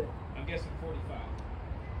it's I'm guessing 45.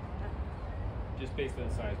 Just based on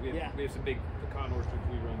the size. We have some big pecan orchards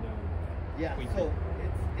we run down. Yeah, so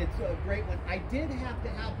it's a great one. I did have to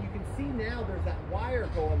have, you can see now there's that wire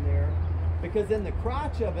going there, because in the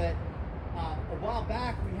crotch of it, a while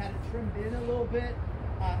back we had it trimmed in a little bit,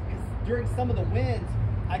 because during some of the winds,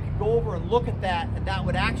 I could go over and look at that, and that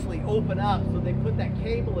would actually open up. So they put that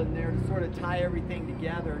cable in there to sort of tie everything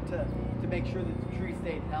together to make sure that the tree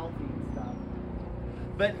stayed healthy and stuff.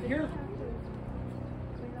 But here's...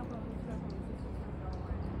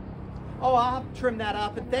 Oh, I'll trim that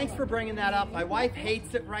up, and thanks for bringing that up. My wife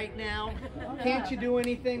hates it right now. Can't you do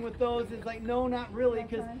anything with those? It's like, no, not really,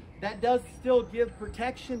 because that does still give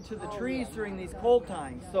protection to the trees during these cold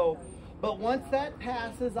times. So, but once that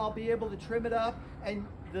passes, I'll be able to trim it up, and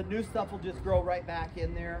the new stuff will just grow right back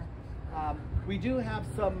in there. We do have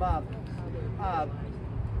some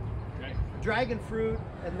dragon fruit,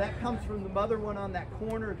 and that comes from the mother one on that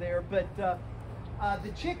corner there, but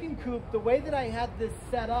the chicken coop, the way that I had this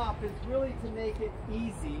set up is really to make it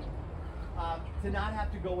easy to not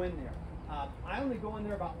have to go in there. I only go in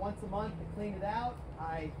there about once a month to clean it out.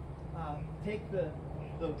 I take the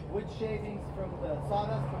wood shavings from the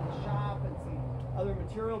sawdust from the shop and some other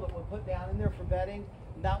material that we'll put down in there for bedding.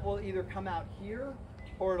 And that will either come out here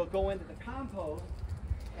or it'll go into the compost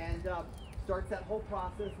and starts that whole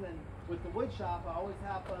process. And then with the wood shop, I always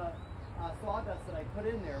have sawdust that I put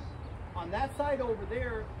in there. On that side over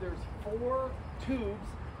there, there's 4 tubes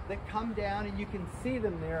that come down, and you can see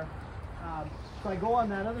them there. So I go on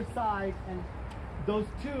that other side, and those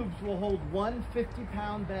tubes will hold 1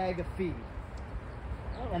 50-pound bag of feed.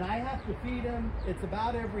 And I have to feed them, it's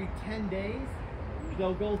about every 10 days.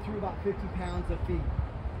 They'll go through about 50 pounds of feed.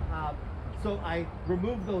 So I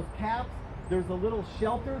remove those caps. There's a little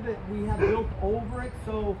shelter that we have built over it,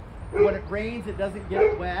 so when it rains, it doesn't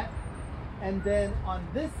get wet. And then on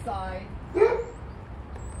this side,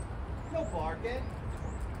 no barking.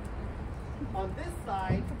 On this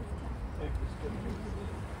side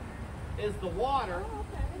is the water.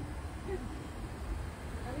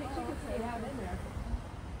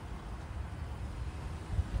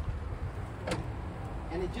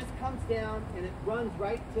 And it just comes down and it runs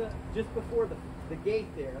right to just before the gate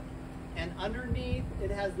there. And underneath it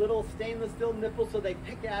has little stainless steel nipples, so they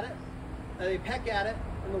peck at it,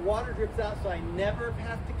 and the water drips out, so I never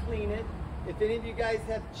have to clean it. If any of you guys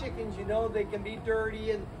have chickens, you know they can be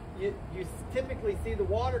dirty, and you typically see the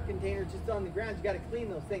water containers just on the ground. You got to clean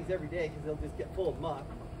those things every day because they'll just get full of muck.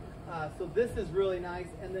 So this is really nice.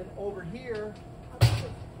 And then over here,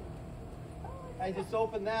 I just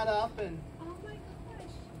open that up and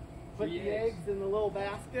put the eggs in the little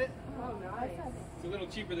basket. Oh, nice. It's a little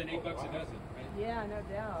cheaper than $8 a dozen, right? Yeah, no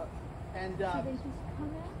doubt. And So they just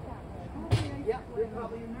come out that way. yeah, they're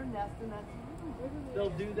probably in their nest, and they'll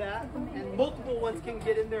do that. And multiple ones can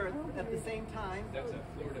get in there at the same time. That's a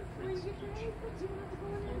Florida Prince peach.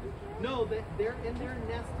 No, they're in there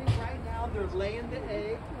nesting right now. They're laying the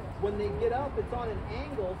egg. When they get up, it's on an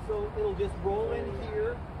angle, so it'll just roll in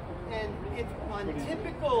here. And it's on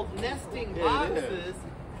typical nesting boxes,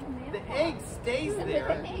 the egg stays there,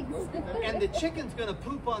 and the chicken's gonna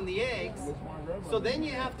poop on the eggs. So then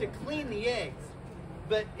you have to clean the eggs.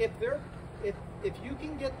 But if you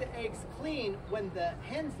can get the eggs clean, when the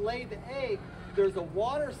hens lay the egg, there's a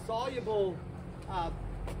water-soluble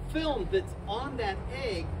film that's on that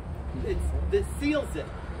egg that seals it.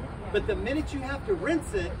 But the minute you have to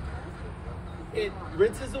rinse it, it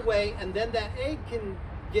rinses away, and then that egg can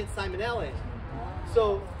get salmonella in.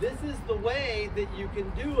 So this is the way that you can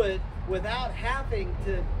do it without having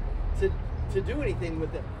to do anything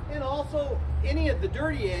with it. And also, any of the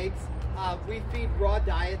dirty eggs, we feed raw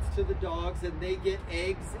diets to the dogs, and they get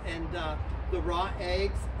eggs and the raw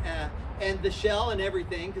eggs and the shell and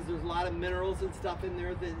everything, because there's a lot of minerals and stuff in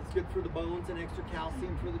there that is good for the bones and extra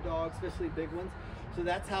calcium for the dogs, especially big ones. So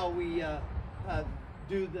that's how we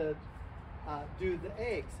do the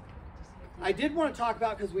eggs. I did want to talk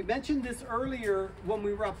about, because we mentioned this earlier when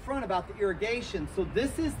we were up front about the irrigation. So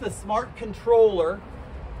this is the smart controller.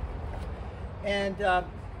 And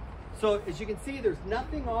so as you can see, there's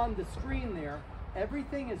nothing on the screen there.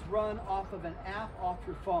 Everything is run off of an app off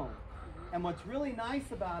your phone. And what's really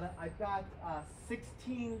nice about it, I've got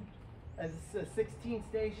 16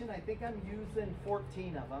 station. I think I'm using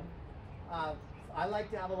 14 of them. I like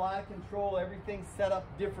to have a lot of control. Everything's set up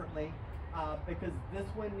differently. Because this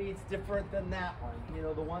one needs different than that one. You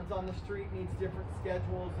know, the ones on the street needs different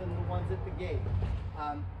schedules than the ones at the gate.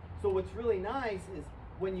 So what's really nice is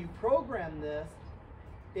when you program this,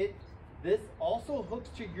 this also hooks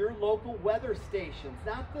to your local weather stations,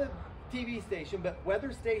 not the TV station, but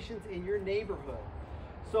weather stations in your neighborhood.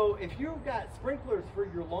 So if you've got sprinklers for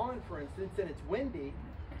your lawn, for instance, and it's windy,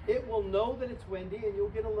 it will know that it's windy, and you'll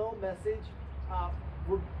get a little message.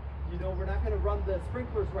 We're not going to run the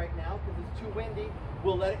sprinklers right now because it's too windy.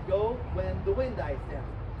 We'll let it go when the wind dies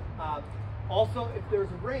down. Also, if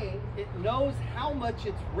there's rain, it knows how much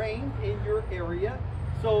it's rained in your area,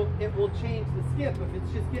 so it will change the skip. If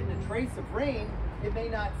it's just getting a trace of rain, it may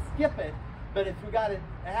not skip it, but if we got a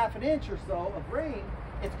half an inch or so of rain,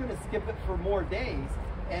 it's going to skip it for more days.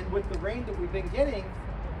 And with the rain that we've been getting,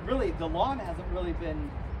 really the lawn hasn't really been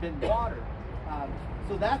watered.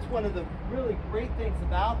 So that's one of the really great things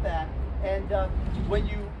about that. And when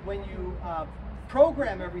you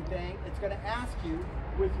program everything, it's going to ask you,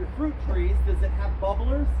 with your fruit trees, does it have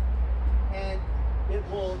bubblers? And you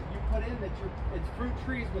put in that it's fruit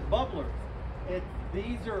trees with bubblers.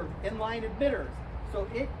 These are inline emitters. So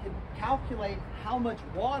it can calculate how much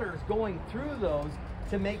water is going through those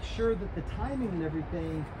to make sure that the timing and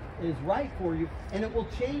everything is right for you. And it will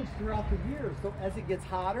change throughout the year. So as it gets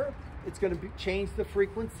hotter, it's going to change the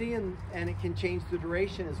frequency, and it can change the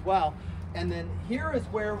duration as well. And then here is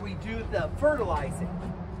where we do the fertilizing.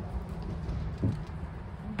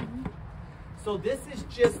 So this is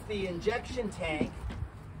just the injection tank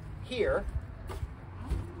here.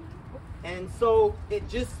 And so it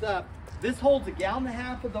just, this holds 1.5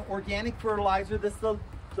 gallons of the organic fertilizer. This is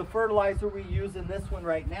the fertilizer we use in this one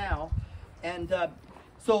right now. And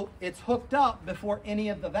so it's hooked up before any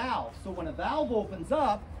of the valves. So when a valve opens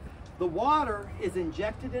up, the water is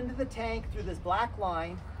injected into the tank through this black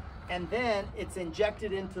line, and then it's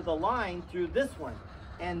injected into the line through this one.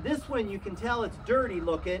 And this one, you can tell it's dirty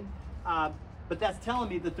looking, but that's telling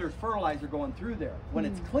me that there's fertilizer going through there. When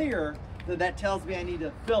it's clear, that tells me I need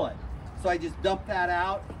to fill it. So I just dump that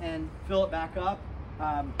out and fill it back up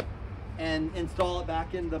and install it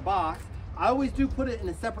back in the box. I always do put it in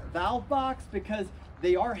a separate valve box because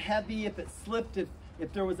they are heavy. If it slipped, if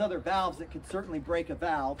there was other valves, it could certainly break a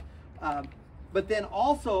valve. But then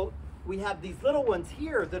also, we have these little ones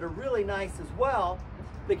here that are really nice as well.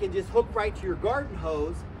 They can just hook right to your garden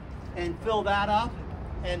hose and fill that up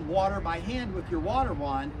and water by hand with your water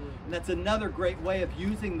wand. And that's another great way of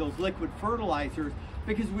using those liquid fertilizers,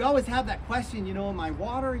 because we always have that question, you know, am I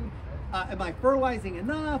watering, am I fertilizing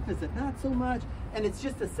enough? Is it not so much? And it's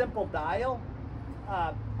just a simple dial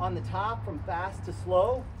on the top from fast to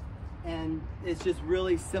slow. And it's just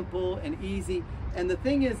really simple and easy. And the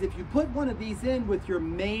thing is, if you put one of these in with your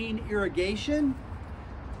main irrigation,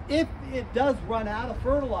 if it does run out of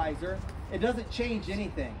fertilizer, it doesn't change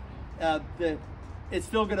anything. It's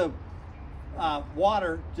still going to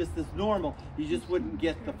water just as normal. You just wouldn't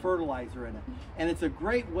get the fertilizer in it. And it's a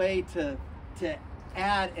great way to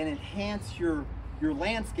add and enhance your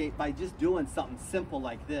landscape by just doing something simple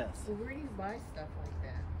like this. So where do you buy stuff like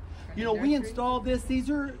that? You know, we installed this. These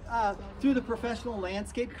are through the professional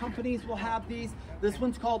landscape companies will have these. This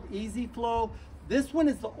one's called Easy Flow. this one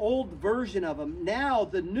is the old version of them. Now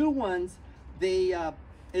the new ones, they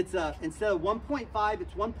it's instead of 1.5,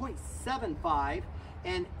 it's 1.75,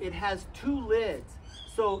 and it has 2 lids.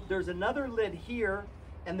 So there's another lid here,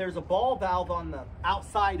 and there's a ball valve on the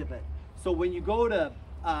outside of it. So when you go to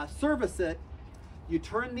service it, you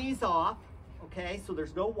turn these off, okay? So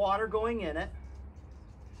there's no water going in it.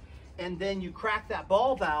 And then you crack that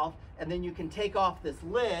ball valve, and then you can take off this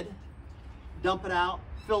lid, dump it out,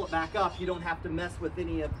 fill it back up. You don't have to mess with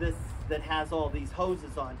any of this that has all these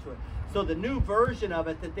hoses onto it. So the new version of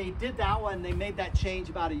it, that they did that one, they made that change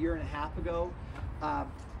about 1.5 years ago.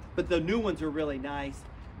 But the new ones are really nice.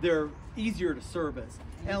 They're easier to service.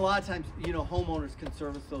 And a lot of times, you know, homeowners can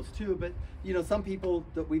service those too. But, you know, some people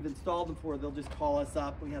that we've installed them for, they'll just call us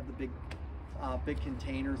up. We have the big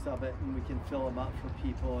containers of it, and we can fill them up for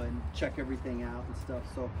people and check everything out and stuff.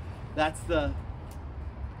 So that's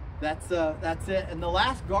it. And the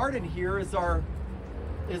last garden here is our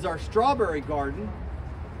strawberry garden.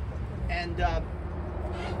 And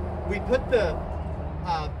we put the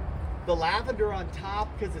lavender on top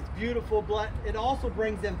because it's beautiful, but it also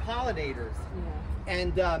brings in pollinators. Yeah.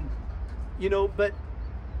 And you know, but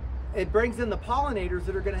it brings in the pollinators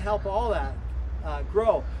that are going to help all that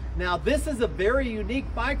grow. Now this is a very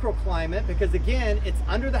unique microclimate because again, it's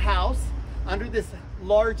under the house, under this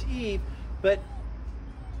large eave, but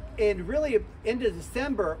really into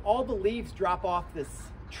December, all the leaves drop off this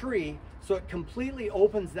tree, so it completely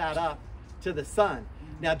opens that up to the sun.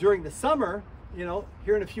 Now during the summer, you know,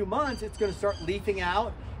 here in a few months, it's going to start leafing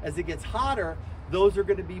out. As it gets hotter, those are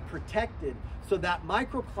going to be protected. So that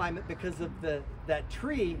microclimate, because of that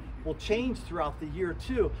tree, will change throughout the year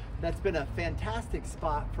too. That's been a fantastic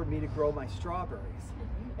spot for me to grow my strawberries.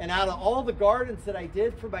 And out of all the gardens that I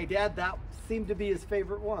did for my dad, that seemed to be his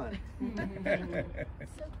favorite one. So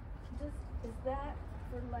is that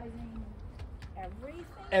fertilizing everything?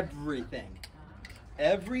 Everything.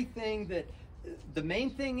 Everything that, the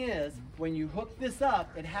main thing is, when you hook this up,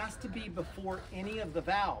 it has to be before any of the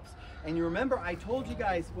valves. And you remember I told you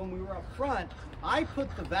guys when we were up front, I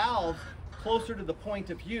put the valves closer to the point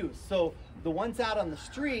of use. So the ones out on the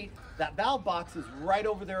street, that valve box is right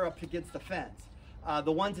over there up against the fence.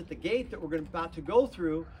 The ones at the gate that we're about to go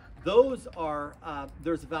through, those are,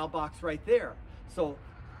 there's a valve box right there. So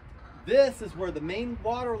this is where the main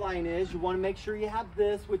water line is. You want to make sure you have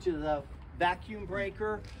this, which is a vacuum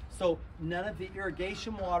breaker, so none of the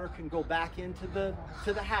irrigation water can go back into the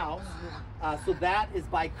house. So that is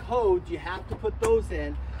by code, you have to put those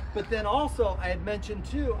in. But then also, I had mentioned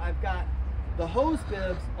too, I've got the hose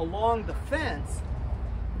bibs along the fence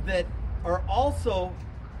that are also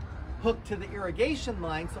hooked to the irrigation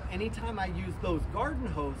line, so anytime I use those garden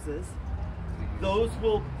hoses, those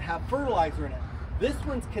will have fertilizer in it. This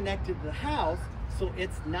one's connected to the house, so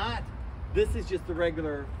it's not, this is just the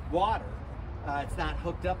regular water. It's not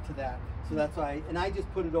hooked up to that. So that's why, and I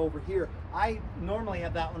just put it over here. I normally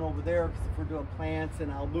have that one over there because if we're doing plants,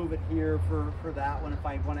 and I'll move it here for that one if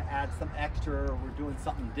I want to add some extra or we're doing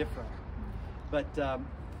something different. But,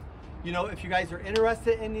 you know, if you guys are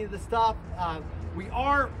interested in any of the stuff,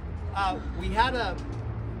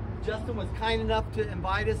 Justin was kind enough to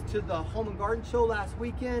invite us to the Home and Garden Show last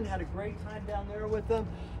weekend. Had a great time down there with them.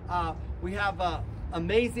 We have a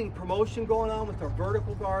amazing promotion going on with our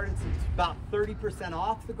vertical gardens. It's about 30%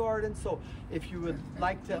 off the garden. So if you would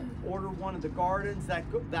like to order one of the gardens,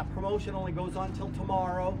 that promotion only goes on till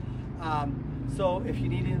tomorrow. So if you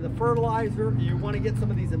need any of the fertilizer, you want to get some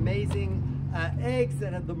of these amazing eggs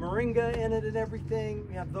that have the moringa in it and everything,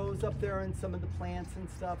 we have those up there, and some of the plants and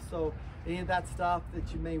stuff. So any of that stuff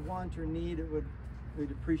that you may want or need,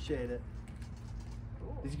 we'd appreciate it.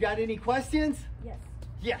 Cool. You got any questions? Yes.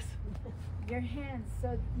 Yes. Your hands,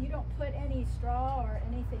 so you don't put any straw or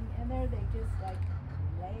anything in there, they just like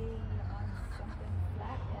lay on something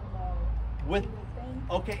flat in the little thing?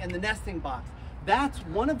 Okay, and the nesting box. That's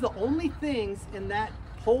one of the only things in that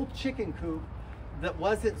whole chicken coop that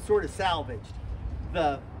wasn't sort of salvaged.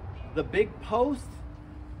 The big post,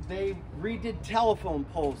 they redid telephone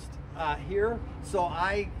post here. So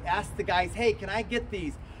I asked the guys, hey, can I get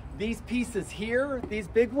these pieces here, these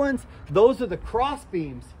big ones? Those are the cross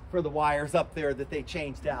beams for the wires up there that they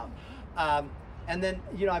changed out. And then,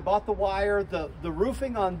 you know, I bought the wire, the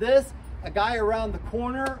roofing on this. A guy around the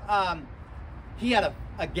corner, he had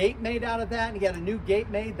a gate made out of that, and he had a new gate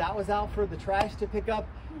made. That was out for the trash to pick up.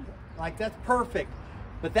 Like, that's perfect.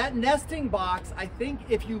 But that nesting box, I think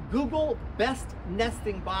if you Google best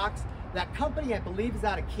nesting box, that company I believe is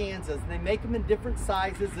out of Kansas. And they make them in different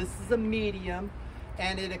sizes. This is a medium,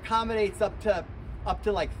 and it accommodates up to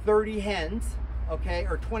like 30 hens, okay,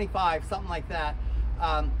 or 25, something like that.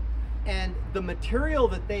 And the material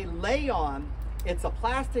that they lay on, it's a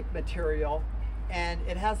plastic material, and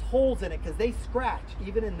it has holes in it because they scratch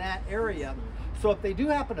even in that area. So if they do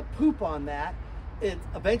happen to poop on that,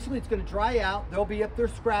 eventually it's going to dry out. They'll be up there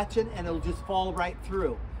scratching, and it'll just fall right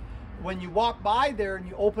through. When you walk by there and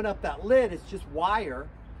you open up that lid, it's just wire.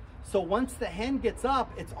 So once the hen gets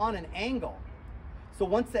up, it's on an angle. So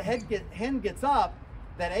once the hen gets up,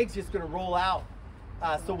 that egg's just going to roll out.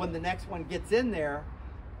 So when the next one gets in there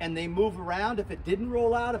and they move around, if it didn't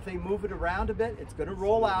roll out, if they move it around a bit, it's going to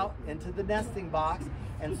roll out into the nesting box.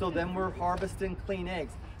 And so then we're harvesting clean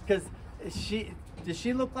eggs. Because does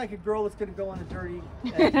she look like a girl that's going to go on a dirty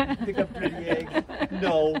egg, pick up dirty eggs?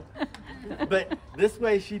 No. But this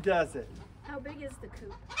way she does it. How big is the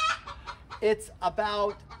coop? It's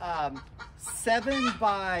about 7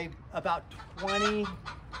 by about 20.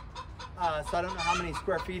 So I don't know how many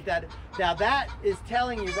square feet that. Now that is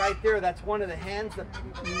telling you right there, that's one of the hens that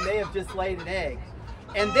may have just laid an egg.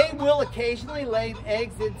 And they will occasionally lay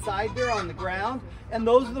eggs inside there on the ground. And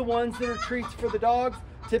those are the ones that are treats for the dogs.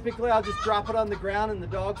 Typically I'll just drop it on the ground and the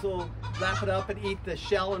dogs will lap it up and eat the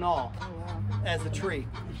shell and all as a treat.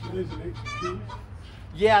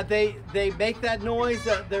 Yeah, they make that noise.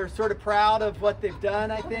 They're sort of proud of what they've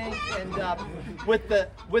done, I think. And with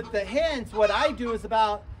the hens, what I do is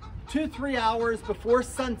about 2-3 hours before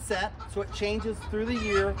sunset, so it changes through the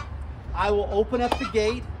year, I will open up the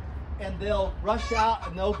gate and they'll rush out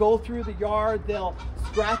and they'll go through the yard. They'll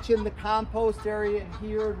scratch in the compost area and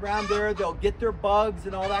here and around there. They'll get their bugs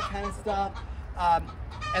and all that kind of stuff.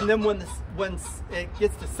 And then when it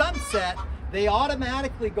gets to sunset, they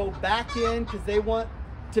automatically go back in because they want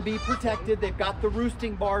to be protected. They've got the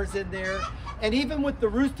roosting bars in there. And even with the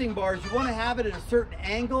roosting bars, you want to have it at a certain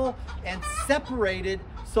angle and separated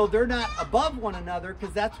so they're not above one another,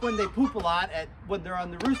 because that's when they poop a lot when they're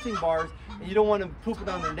on the roosting bars, and you don't want them pooping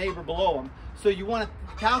on their neighbor below them. So you want to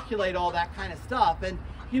calculate all that kind of stuff. And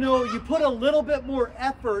you know, you put a little bit more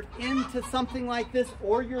effort into something like this,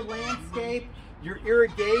 or your landscape, your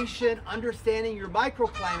irrigation, understanding your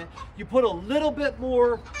microclimate, you put a little bit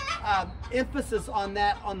more emphasis on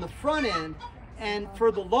that on the front end. And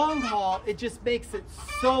for the long haul, it just makes it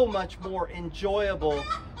so much more enjoyable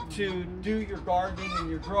to do your gardening and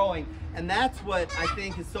your growing. And that's what I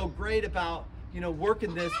think is so great about, you know,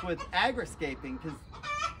 working this with agriscaping, because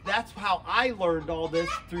that's how I learned all this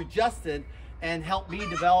through Justin and helped me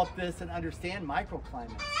develop this and understand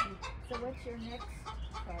microclimates. So what's your next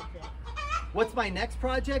project? What's my next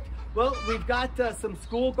project? Well, we've got some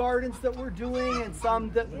school gardens that we're doing, and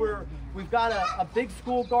some that we've got a big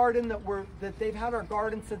school garden that they've had our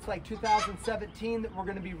garden since like 2017 that we're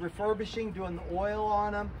going to be refurbishing, doing the oil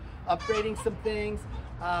on them, upgrading some things.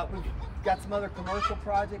 We've got some other commercial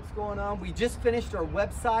projects going on. We just finished our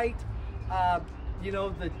website. You know,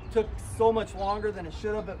 that took so much longer than it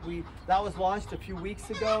should have, but that was launched a few weeks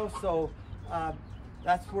ago. So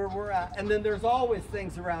that's where we're at. And then there's always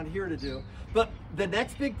things around here to do. But the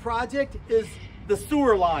next big project is the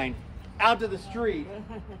sewer line out to the street.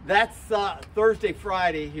 That's Thursday,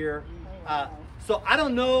 Friday here. So I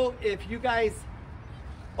don't know if you guys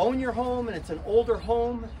own your home and it's an older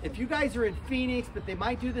home. If you guys are in Phoenix, but they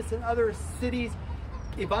might do this in other cities.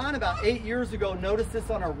 Yvonne, about 8 years ago, noticed this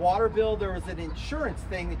on our water bill. There was an insurance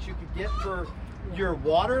thing that you could get for your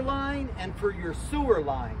water line and for your sewer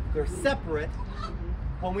line. They're separate.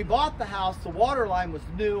 When we bought the house, the water line was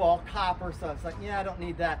new, all copper, so I was like, yeah, I don't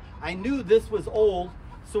need that. I knew this was old,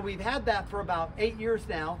 so we've had that for about 8 years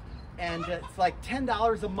now, and it's like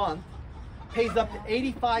 $10 a month, pays up to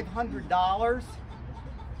 $8,500,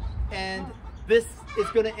 and this is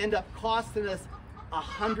going to end up costing us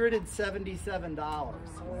 $177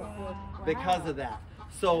 because of that.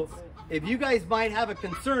 So if you guys might have a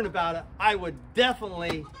concern about it, I would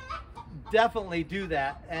definitely do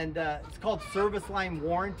that. And it's called service line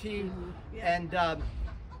warranty. And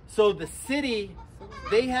so the city,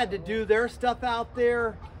 they had to do their stuff out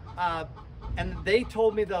there, and they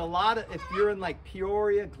told me that if you're in like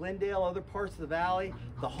Peoria, Glendale, other parts of the valley,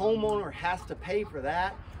 the homeowner has to pay for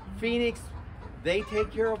that. Phoenix, they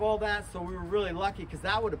take care of all that, so we were really lucky, because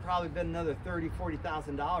that would have probably been another $30,000,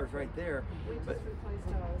 $40,000 right there. But replaced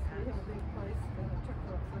ours. We have a big place and it took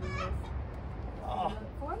about 3 years. oh,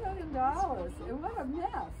 $4 million. What a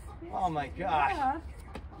mess. oh my gosh. Yeah.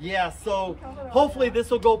 Yeah, so hopefully this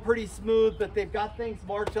will go pretty smooth, but they've got things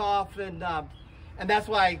marked off, and that's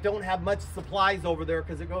why I don't have much supplies over there,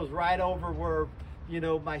 because it goes right over where, you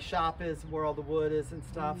know, my shop is, where all the wood is and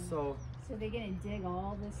stuff. So they're going to dig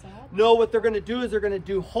all this up? no, what they're going to do is they're going to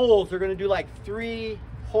do holes. They're going to do like 3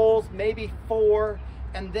 holes, maybe 4,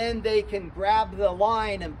 and then they can grab the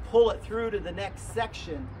line and pull it through to the next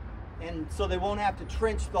section and so they won't have to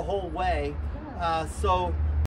trench the whole way. So